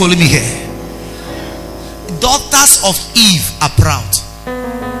 Are you following me here? Daughters of Eve are proud.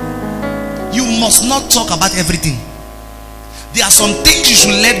 You must not talk about everything. There are some things you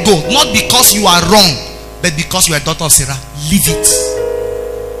should let go, not because you are wrong, but because you are a daughter of Sarah. Leave it.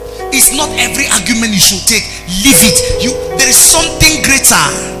 It's not every argument you should take. Leave it. There is something greater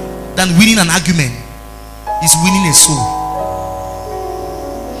than winning an argument. It's winning a soul.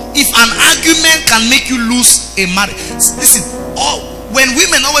 If an argument can make you lose a marriage, listen. When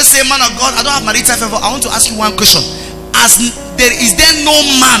women always say, "Man of God, I don't have marital favor," I want to ask you one question. Is there no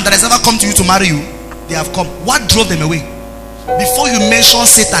man that has ever come to you to marry you? They have come. What drove them away? Before you mention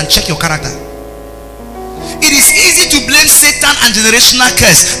Satan, check your character. It is easy to blame Satan and generational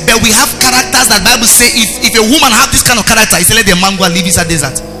curse, but we have characters that Bible say if a woman have this kind of character, it's let the man go and live inside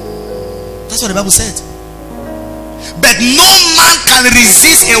desert. That's what the Bible said. But no man can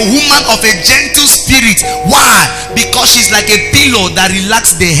resist a woman of a gentle spirit. Why? Because she's like a pillow that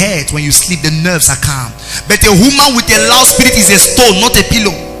relaxes the head. When you sleep, the nerves are calm. But a woman with a loud spirit is a stone, not a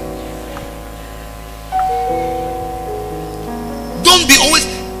pillow.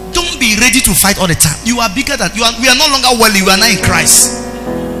 Don't be ready to fight all the time. You are bigger than you are. We are no longer worldly. We are now in Christ.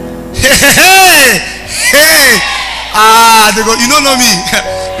 Hey. They go, you don't know me.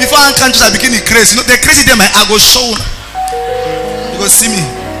 Before I can't just begin the crazy. You know, the crazy them I go show. You go see me.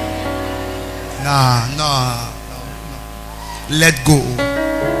 No. Let go.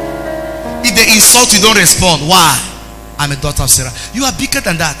 If they insult you, don't respond. Why? I'm a daughter of Sarah. You are bigger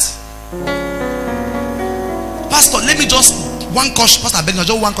than that. Pastor, let me just one caution. Pastor, I beg you,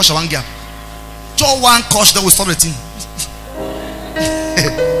 just one caution, one girl. Just one caution that will stop the thing.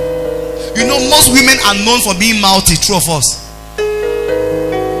 You know, most women are known for being mouthy, true of us.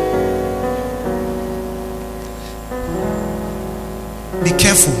 Be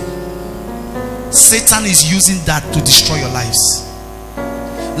careful. Satan is using that to destroy your lives.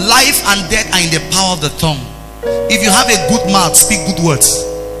 Life and death are in the power of the tongue. If you have a good mouth, speak good words,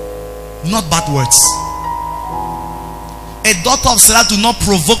 not bad words. A daughter of Sarah do not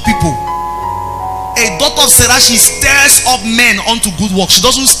provoke people. A daughter of Sarah, she stirs up men onto good work. She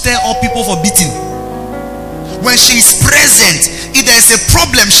doesn't stir up people for beating. When she is present, if there is a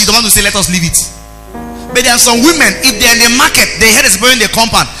problem, she's the one to say, let us leave it. But there are some women, if they're in the market, they head is blowing the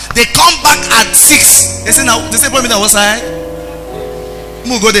compound, they come back at 6. They say, now, they say, that was I.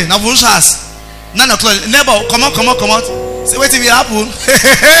 Move go there. Now, 9 o'clock. Neighbor, come out. Say, wait till it happen.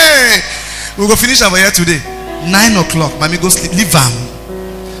 We'll go finish over here today. 9 o'clock. Mommy go sleep. Leave them.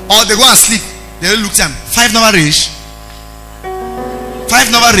 Or they go and sleep. They look at them. 5 never reach.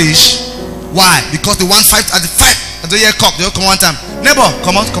 5 never reach. Why? Because they want 5 at the 5 at the year cock. They all come one time. Neighbor,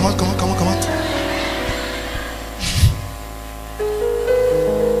 come out.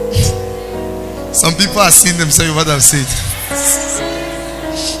 Some people are seeing themselves what I've said.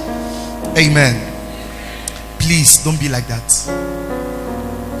 Amen. Please don't be like that.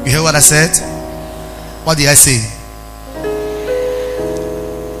 You hear what I said? What did I say?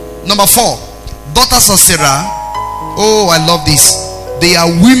 Number 4, daughters of Sarah. Oh, I love this. They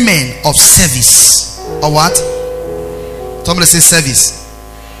are women of service. Or what? Somebody say service.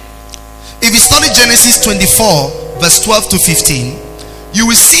 If you study Genesis 24 verse 12 to 15, you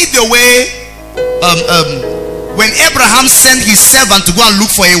will see the way when Abraham sent his servant to go and look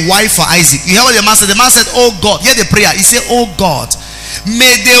for a wife for Isaac. You hear what the man said? The man said, oh God, hear the prayer. He said, oh God,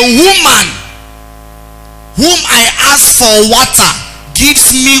 may the woman whom I ask for water gives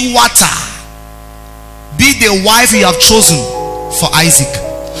me water be the wife you have chosen for Isaac.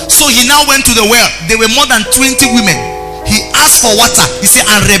 So he now went to the well. There were more than 20 women. He asked for water. He said,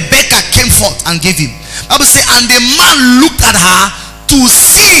 and Rebecca came forth and gave him. Bible says, and the man looked at her to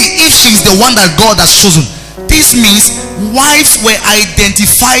see if she is the one that God has chosen. This means wives were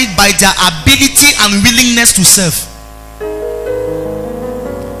identified by their ability and willingness to serve.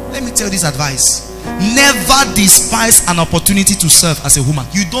 Let me tell you this advice. Never despise an opportunity to serve as a woman.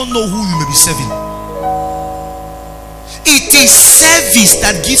 You don't know who you may be serving. It is service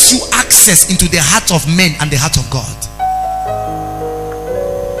that gives you access into the heart of men and the heart of God.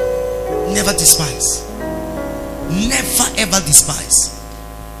 Never despise. Never ever despise.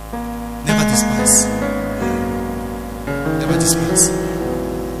 Never despise. Never despise.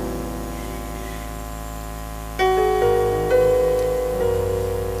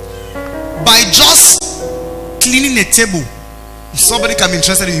 By just cleaning a table, somebody can be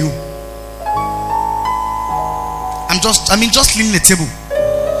interested in you. Just cleaning a table.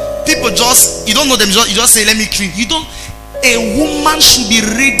 People you don't know them, you just say, let me clean. You don't. A woman should be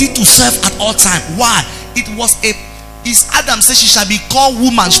ready to serve at all times. Why? Adam says she shall be called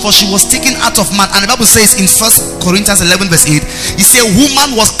woman, for she was taken out of man. And the Bible says in 1 Corinthians 11 verse 8, he said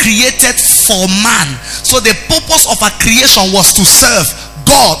woman was created for man. So the purpose of her creation was to serve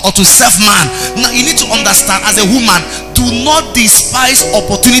God or to serve man. Now you need to understand, as a woman, do not despise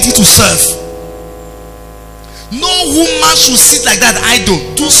opportunity to serve. No woman should sit like that idle.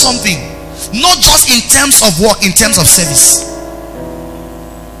 Do something. Not just in terms of work, in terms of service.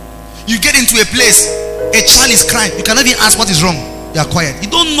 You get into a place, a child is crying, you cannot even ask what is wrong. You are quiet. You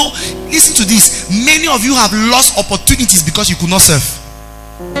don't know. Listen to this. Many of you have lost opportunities because you could not serve.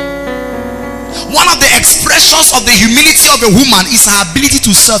 One of the expressions of the humility of a woman is her ability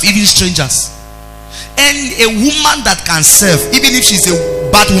to serve even strangers. And a woman that can serve, even if she's a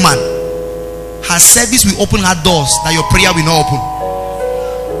bad woman, her service will open her doors that your prayer will not open.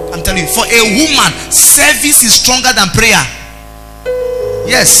 I'm telling you, for a woman, service is stronger than prayer.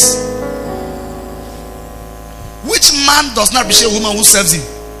 Yes. Which man does not appreciate a woman who serves him?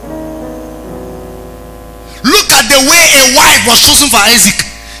 Look at the way a wife was chosen for Isaac.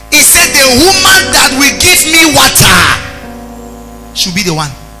 He said, the woman that will give me water should be the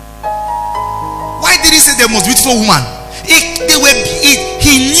one. Why did he say the most beautiful woman? He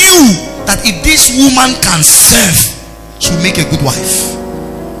knew that if this woman can serve, she will make a good wife.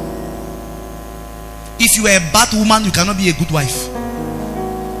 If you are a bad woman, you cannot be a good wife.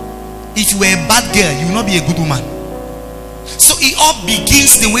 If you were a bad girl, you will not be a good woman. So it all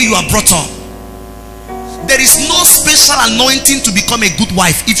begins the way you are brought up. There is no special anointing to become a good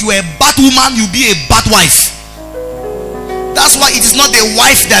wife. If you are a bad woman, you'll be a bad wife. That's why it is not the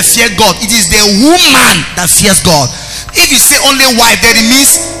wife that fears God, it is the woman that fears God. If you say only wife, then it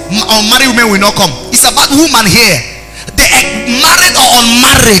means unmarried women will not come. It's about woman here. The married or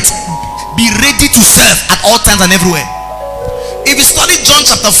unmarried, be ready to serve at all times and everywhere. If you study John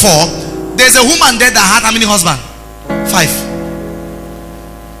chapter 4, there's a woman there that had how many husbands? 5.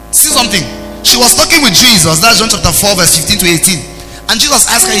 See something? She was talking with Jesus. That's John chapter 4 verse 15 to 18. And Jesus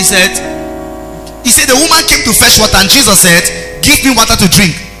asked her, he said the woman came to fetch water, and Jesus said, give me water to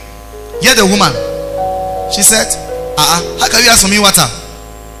drink. Hear the woman. She said, how can you ask for me water?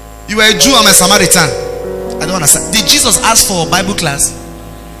 You are a Jew, I'm a Samaritan. I don't understand. Did Jesus ask for Bible class?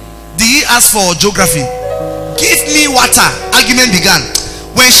 Did he ask for geography? Give me water. Argument began.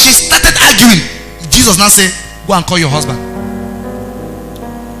 When she started arguing, Jesus now said, go and call your husband.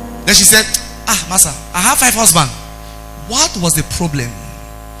 Then she said, Master, I have 5 husbands. What was the problem?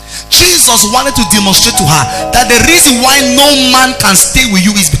 Jesus wanted to demonstrate to her that the reason why no man can stay with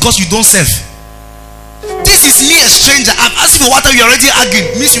you is because you don't serve. This is me, a stranger. I've asked you for water, you're already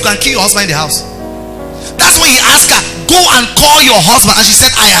arguing. Means you can kill your husband in the house. That's when he asked her, go and call your husband. And she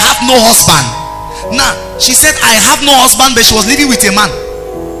said, I have no husband. Now, she said, I have no husband, but she was living with a man.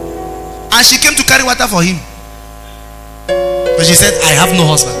 And she came to carry water for him. But she said, I have no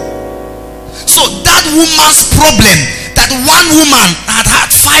husband. So that woman's problem, that one woman had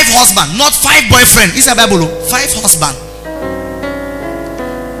 5 husbands, not 5 boyfriends. It's a Bible, 5 husbands.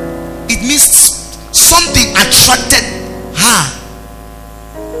 It means something attracted her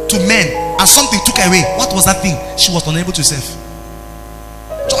to men, and something took her away. What was that thing? She was unable to serve.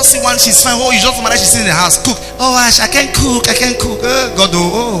 Just see one, she's fine. Oh, you just married, she's in the house. Cook. Oh, Ash, I can't cook. I can't cook. God,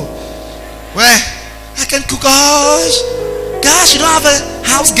 oh. Where? I can't cook. Gosh. Gosh, you don't have a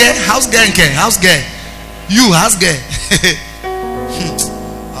house girl. House girl. House girl. You, house girl.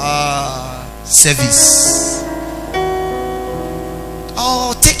 Service.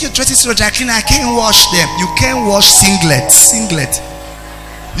 Oh, take your dresses to the dry cleaner. I can't wash them. You can't wash singlet.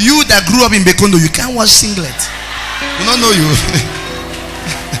 You that grew up in Bekondo, you can't wash singlet. You don't know you.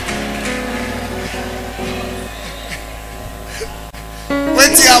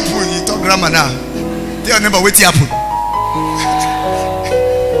 Wait till happen. You talk grammar now. Tell your neighbor, wait till happen.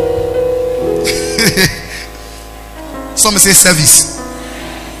 Some say service.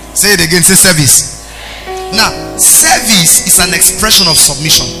 Say it again, say service. Now, service is an expression of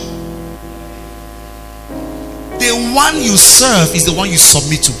submission. The one you serve is the one you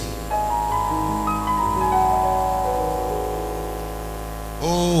submit to.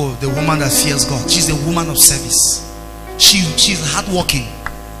 Oh, the woman that fears God. She's a woman of service. She's hardworking.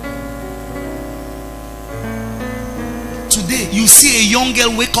 Today, you see a young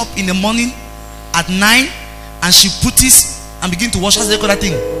girl wake up in the morning at 9 and she put this and begin to wash. What's the other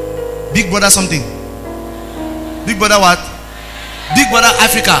thing? Big Brother something. Big Brother what? Big Brother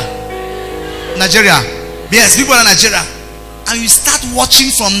Africa. Nigeria. Yes, Big Brother Nigeria. And you start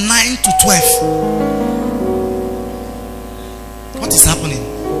watching from 9 to 12. What is happening?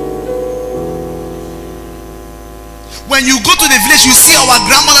 When you go to the village, you see our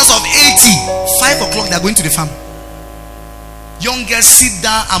grandmothers of 80. 5 o'clock, they are going to the farm. Young girls sit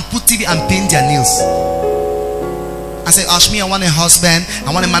down and put TV and paint their nails. I say, Ashmi, I want a husband. I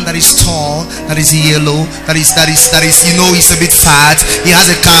want a man that is tall, that is yellow, that is, you know, he's a bit fat. He has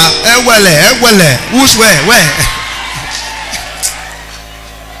a car. Who's where?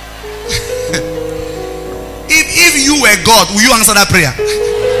 If you were God, will you answer that prayer?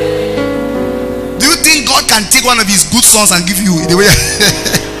 Do you think God can take one of his good sons and give you the way?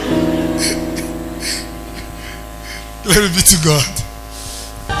 Glory be to God.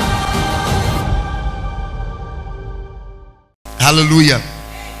 Hallelujah.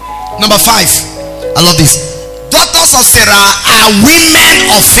 Number 5. I love this. Daughters of Sarah are women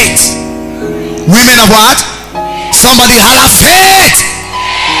of faith. Women of what? Somebody holla faith.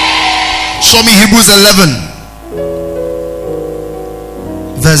 Show me Hebrews 11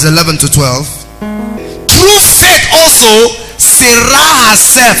 verse 11 to 12. Through faith also Sarah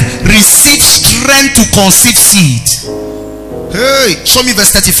herself received strength to conceive seed. Hey, show me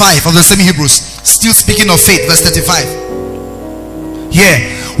verse 35 of the same Hebrews. Still speaking of faith, verse 35. Here,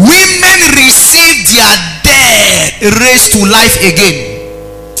 women receive their dead raised to life again.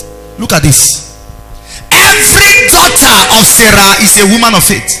 Look at this. Every daughter of Sarah is a woman of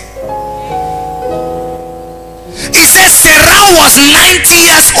faith. It says Sarah was 90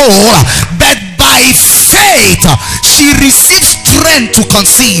 years old, but by faith she received strength strength to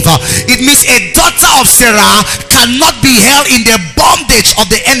conceive. It means a daughter of Sarah cannot be held in the bondage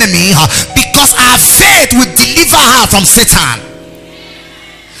of the enemy because our faith will deliver her from Satan.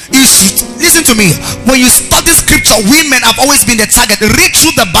 Listen to me. When you study scripture, women have always been the target. Read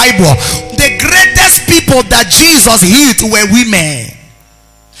through the Bible. The greatest people that Jesus healed were women.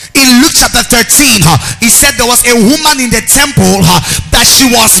 In Luke chapter 13, he said there was a woman in the temple that she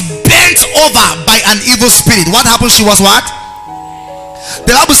was bent over by an evil spirit. What happened? She was what?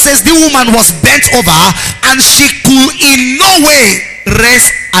 The Bible says the woman was bent over and she could in no way raise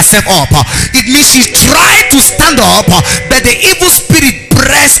herself up. It means she tried to stand up, but the evil spirit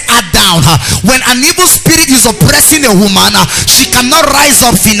pressed her down. When an evil spirit is oppressing a woman, she cannot rise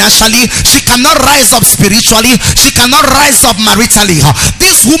up financially, she cannot rise up spiritually, she cannot rise up maritally.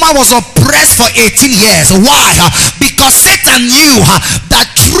 This woman was oppressed for 18 years. Why? Because Satan knew that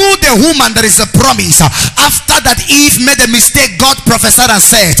through the woman there is a promise. After that Eve made a mistake, God prophesied and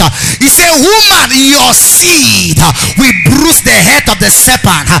said, he said, woman, your seed will bruise the head of the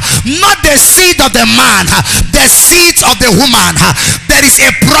serpent, not the seed of the man, the seed of the woman. There is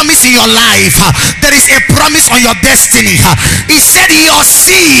a promise in your life. There is a promise on your destiny. He said your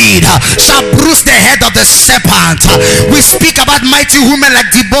seed shall bruise the head of the serpent. We speak about mighty women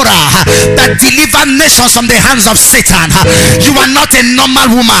like Deborah that deliver nations from the hands of Satan. You are not a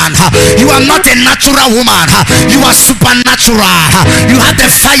normal woman. You are not a natural woman. You are supernatural. You have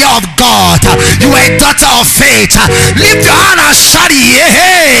the fire of God. You are a daughter of faith. Lift your hand and shout,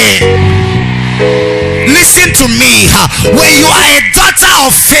 yeah. Listen to me. When you are a daughter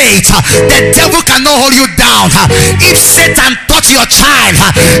of faith, the devil cannot hold you down. If Satan touch your child,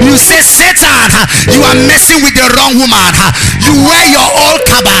 you say, Satan, you are messing with the wrong woman. You wear your old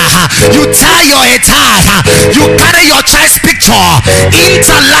kaba, you tie your attire, you carry your child's picture.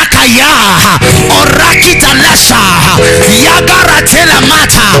 Intalakaya Orakita Lasha Yagaratela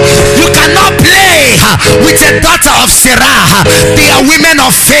Mata. You cannot play with a daughter of Sarah. They are women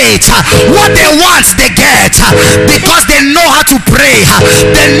of faith. What they want, they get, because they know how to pray,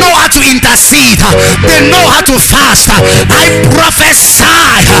 they know how to intercede, they know how to fast. I prophesy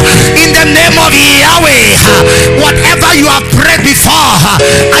in the name of Yahweh, whatever you have prayed before,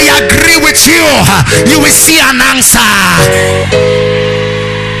 I agree with you, you will see an answer.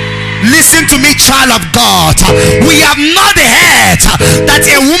 Listen to me, child of God. We have not heard that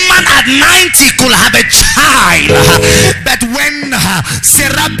a woman at 90 could have a child, but when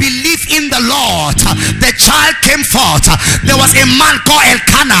Sarah believed in the Lord, the child came forth. There was a man called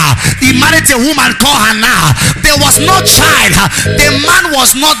Elkanah. He married a woman called Hannah. There was no child. The man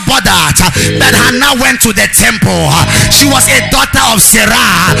was not bothered, but Hannah went to the temple. She was a daughter of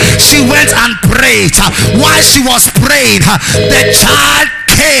Sarah. She went and prayed. While she was praying, the child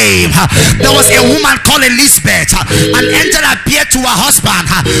came. There was a woman called Elizabeth. An angel appeared to her husband.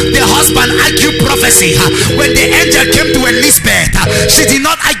 The husband argued prophecy. When the angel came to Elizabeth, she did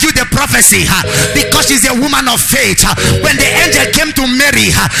not argue the prophecy because she's a woman of faith. When the angel came to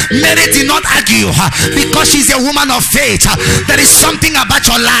Mary, Mary did not argue because she's a woman of faith. There is something about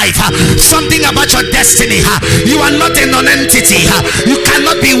your life, something about your destiny. You are not a non-entity. You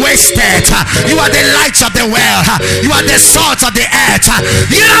cannot be wasted. You are the light of the world. You are the salt of the earth.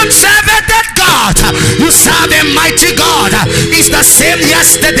 You don't serve a dead God. You serve a mighty God. It's the same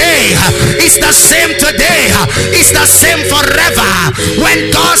yesterday. It's the same today. It's the same forever. When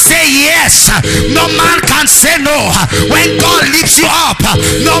God say yes, no man can say no. When God lifts you up,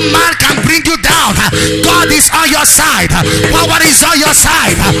 no man can bring you down. God is on your side. Power is on your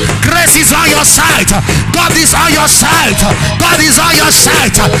side. Grace is on your side. God is on your side. God is on your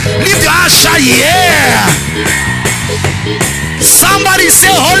side. Lift your hands, shout, yeah. Somebody say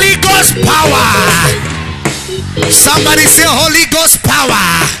Holy Ghost power. Somebody say Holy Ghost power.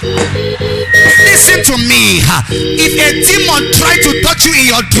 Listen to me. If a demon try to touch you in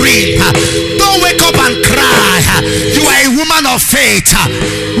your dream, don't wake up and cry. You are a woman of faith.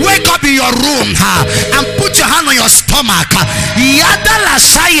 Wake up in your room and put your hand on your stomach.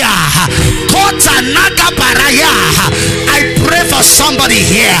 I pray for somebody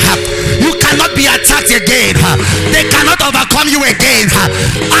here. You cannot be attacked again. They cannot overcome you again.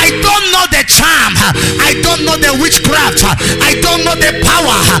 I don't know the charm. I don't know the witchcraft. I don't know the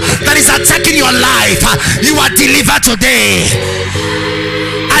power that is attacking your life. You are delivered today.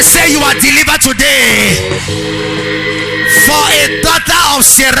 I say you are delivered today. For a daughter of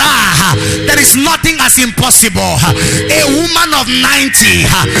Sarah, there is nothing as impossible. A woman of 90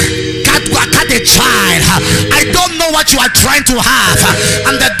 had a child. I don't know what you are trying to have,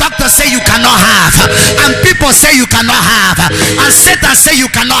 and the doctor say you cannot have, and people devil say you cannot have, and Satan say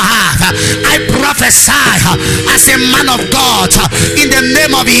you cannot have, I prophesy as a man of God in the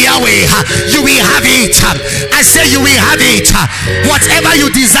name of Yahweh, you will have it. I say you will have it. Whatever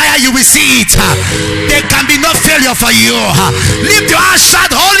you desire, you will see it. There can be no failure for you. Lift your hands,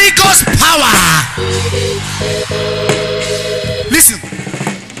 shout Holy Ghost power. Listen,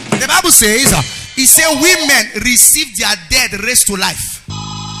 the Bible says, it says women receive their dead raised to life.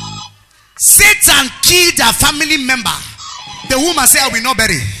 Satan killed a family member. The woman said, I will not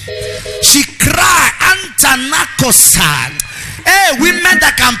bury. She cried, Antanakosan. Hey, women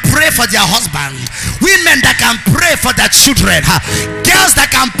that can pray for their husband, women that can pray for their children, girls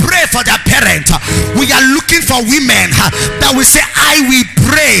that can pray for their parents. We are looking for women that will say, I will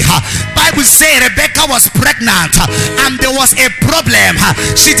pray. Bible say Rebecca was pregnant and there was a problem.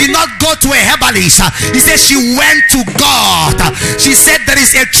 She did not go to a herbalist. He said she went to God. She said there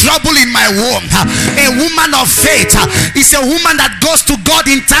is a trouble in my womb. A woman of faith is a woman that goes to God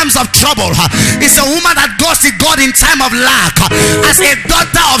in times of trouble. It's a woman that goes to God in time of lack. As a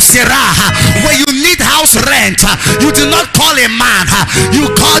daughter of Sarah, when you need house rent, you do not call a man,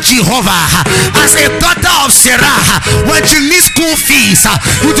 you call Jehovah. As a daughter of Sarah, when you need school fees,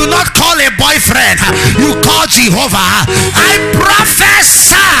 you do not call a boyfriend, you call Jehovah. I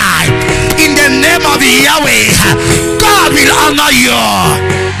prophesy in the name of Yahweh, God will honor you.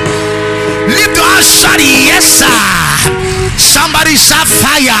 Lift your hands, shout yes sir. Somebody shout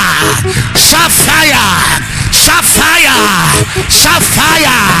fire, shout fire, shout fire, shout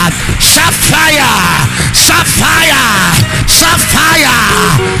fire, shout fire, shout fire, shout fire,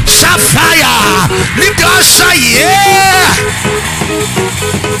 shout fire. Lift your hands, shout yeah.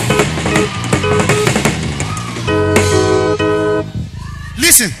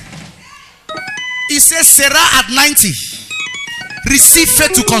 Listen, he says Sarah at 90 receive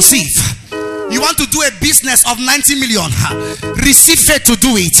faith to conceive. You want to do a business of 90 million, receive faith to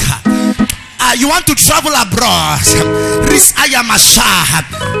do it. You want to travel abroad,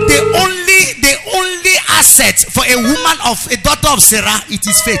 the only asset for a woman of a daughter of Sarah, it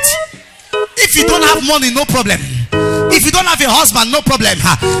is faith. If you don't have money, no problem. If you don't have a husband, no problem.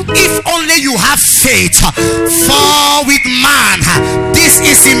 If only you have faith. For with man this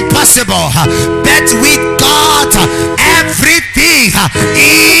is impossible, but with God everything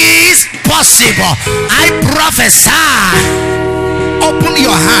is possible. I prophesy. Open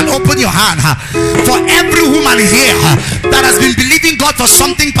your hand, open your hand. For every woman here that has been believing God for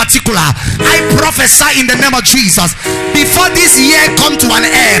something particular, I prophesy in the name of Jesus, before this year come to an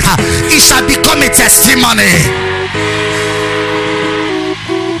end, it shall become a testimony.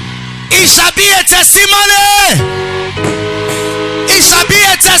 It shall be a testimony. It shall be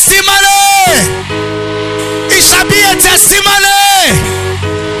a testimony. It shall be a testimony.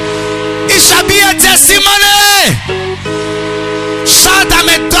 It shall be a testimony. Shout, I'm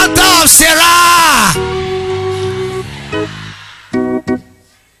a daughter of Sarah.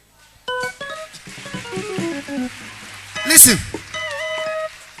 Listen,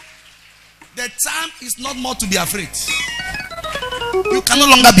 the time is not more to be afraid. You can no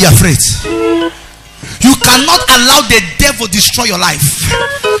longer be afraid. You cannot allow the devil destroy your life.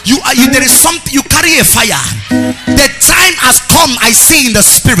 There is something, you carry a fire. The time has come, I see in the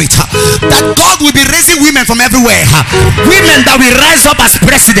spirit, that God will be raising women from everywhere. Women that will rise up as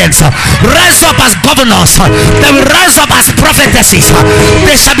presidents, rise up as governors, they will rise up as prophetesses.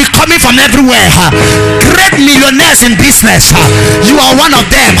 They shall be coming from everywhere. Great millionaires in business, you are one of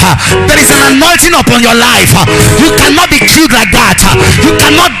them. There is an anointing upon your life. You cannot be killed like that. You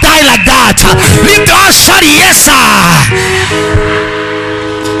cannot die like that. Lift your hands, shout yes sir.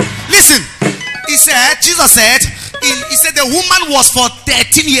 Listen, he said, Jesus said, he said the woman was for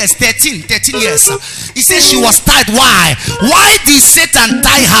 13 years. He said she was tied. Why did Satan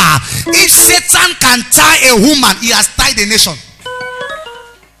tie her? If Satan can tie a woman, he has tied a nation.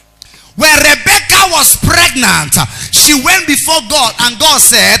 When Rebecca was pregnant, she went before God, and God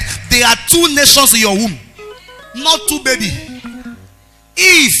said, there are 2 nations in your womb, not 2 babies.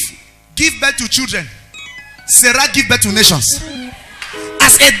 Eve give birth to children, Sarah give birth to nations.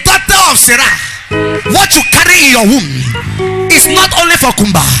 As a daughter of Sarah, what you carry in your womb is not only for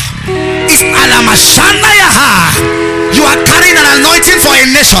Kumba, it's Alamashanayaha. You are carrying an anointing for a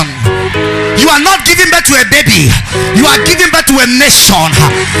nation. You are not giving birth to a baby, you are giving birth to a nation.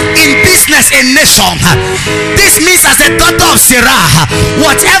 In business, a nation. This means as a daughter of Sarah,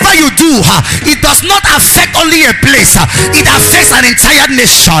 whatever you do, it does not affect only a place, it affects an entire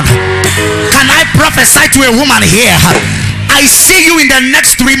nation. Can I prophesy to a woman here? I see you in the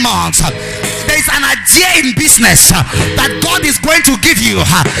next 3 months. There is an idea in business that God is going to give you,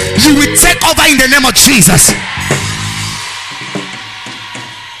 you will take over in the name of Jesus.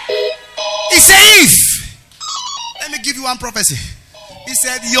 He said, if, let me give you one prophecy. He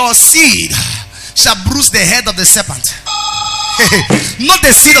said, your seed shall bruise the head of the serpent, not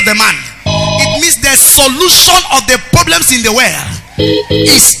the seed of the man. It means the solution of the problems in the world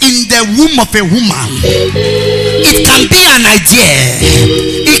is in the womb of a woman. It can be an idea,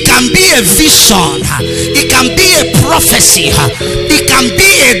 it can be a vision, it can be a prophecy, it can be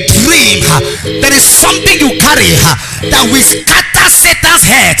a dream. There is something you carry that will scatter Satan's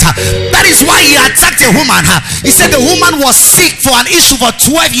head. That is why he attacked a woman. He said the woman was sick for an issue for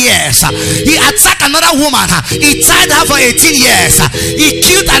 12 years. He attacked another woman. He tied her for 18 years. He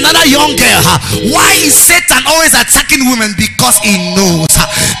killed another young girl. Why is Satan always attacking women? Because he knows.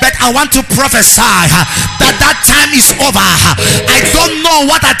 But I want to prophesy that time is over. I don't know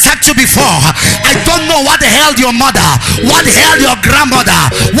what attacked you before. I don't know what held your mother, what held your grandmother,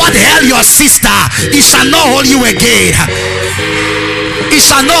 what held your sister. It shall not hold you again. It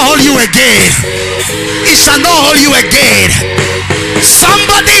shall not hold you again. It shall not hold you again.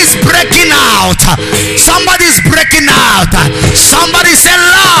 Somebody is breaking out. Somebody is breaking out. Somebody say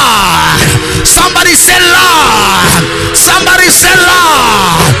Lord. Somebody say Lord. Somebody say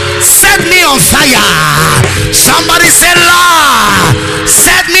Lord. Set me on fire. Somebody say Lord.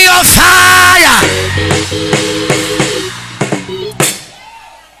 Set me on fire.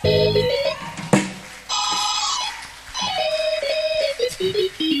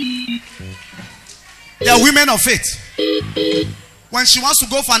 They are women of faith. When she wants to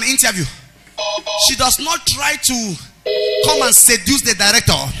go for an interview, she does not try to come and seduce the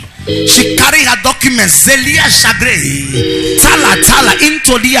director. She carry her documents, Zelia Shagre, Tala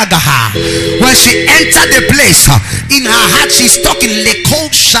into Liagaha. When she entered the place, in her heart she's talking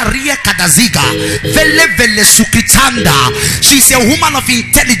Leko Sharia Kadaziga, Vele Sukritanda. She's a woman of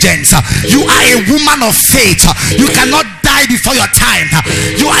intelligence. You are a woman of faith. You cannot die before your time.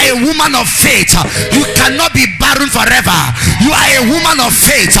 You are a woman of faith. You cannot be barren forever. You are a woman of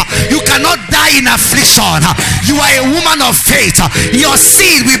faith. You cannot die in affliction. You are a woman of faith. Your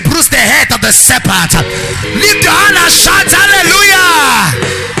seed will bruise the head of the serpent.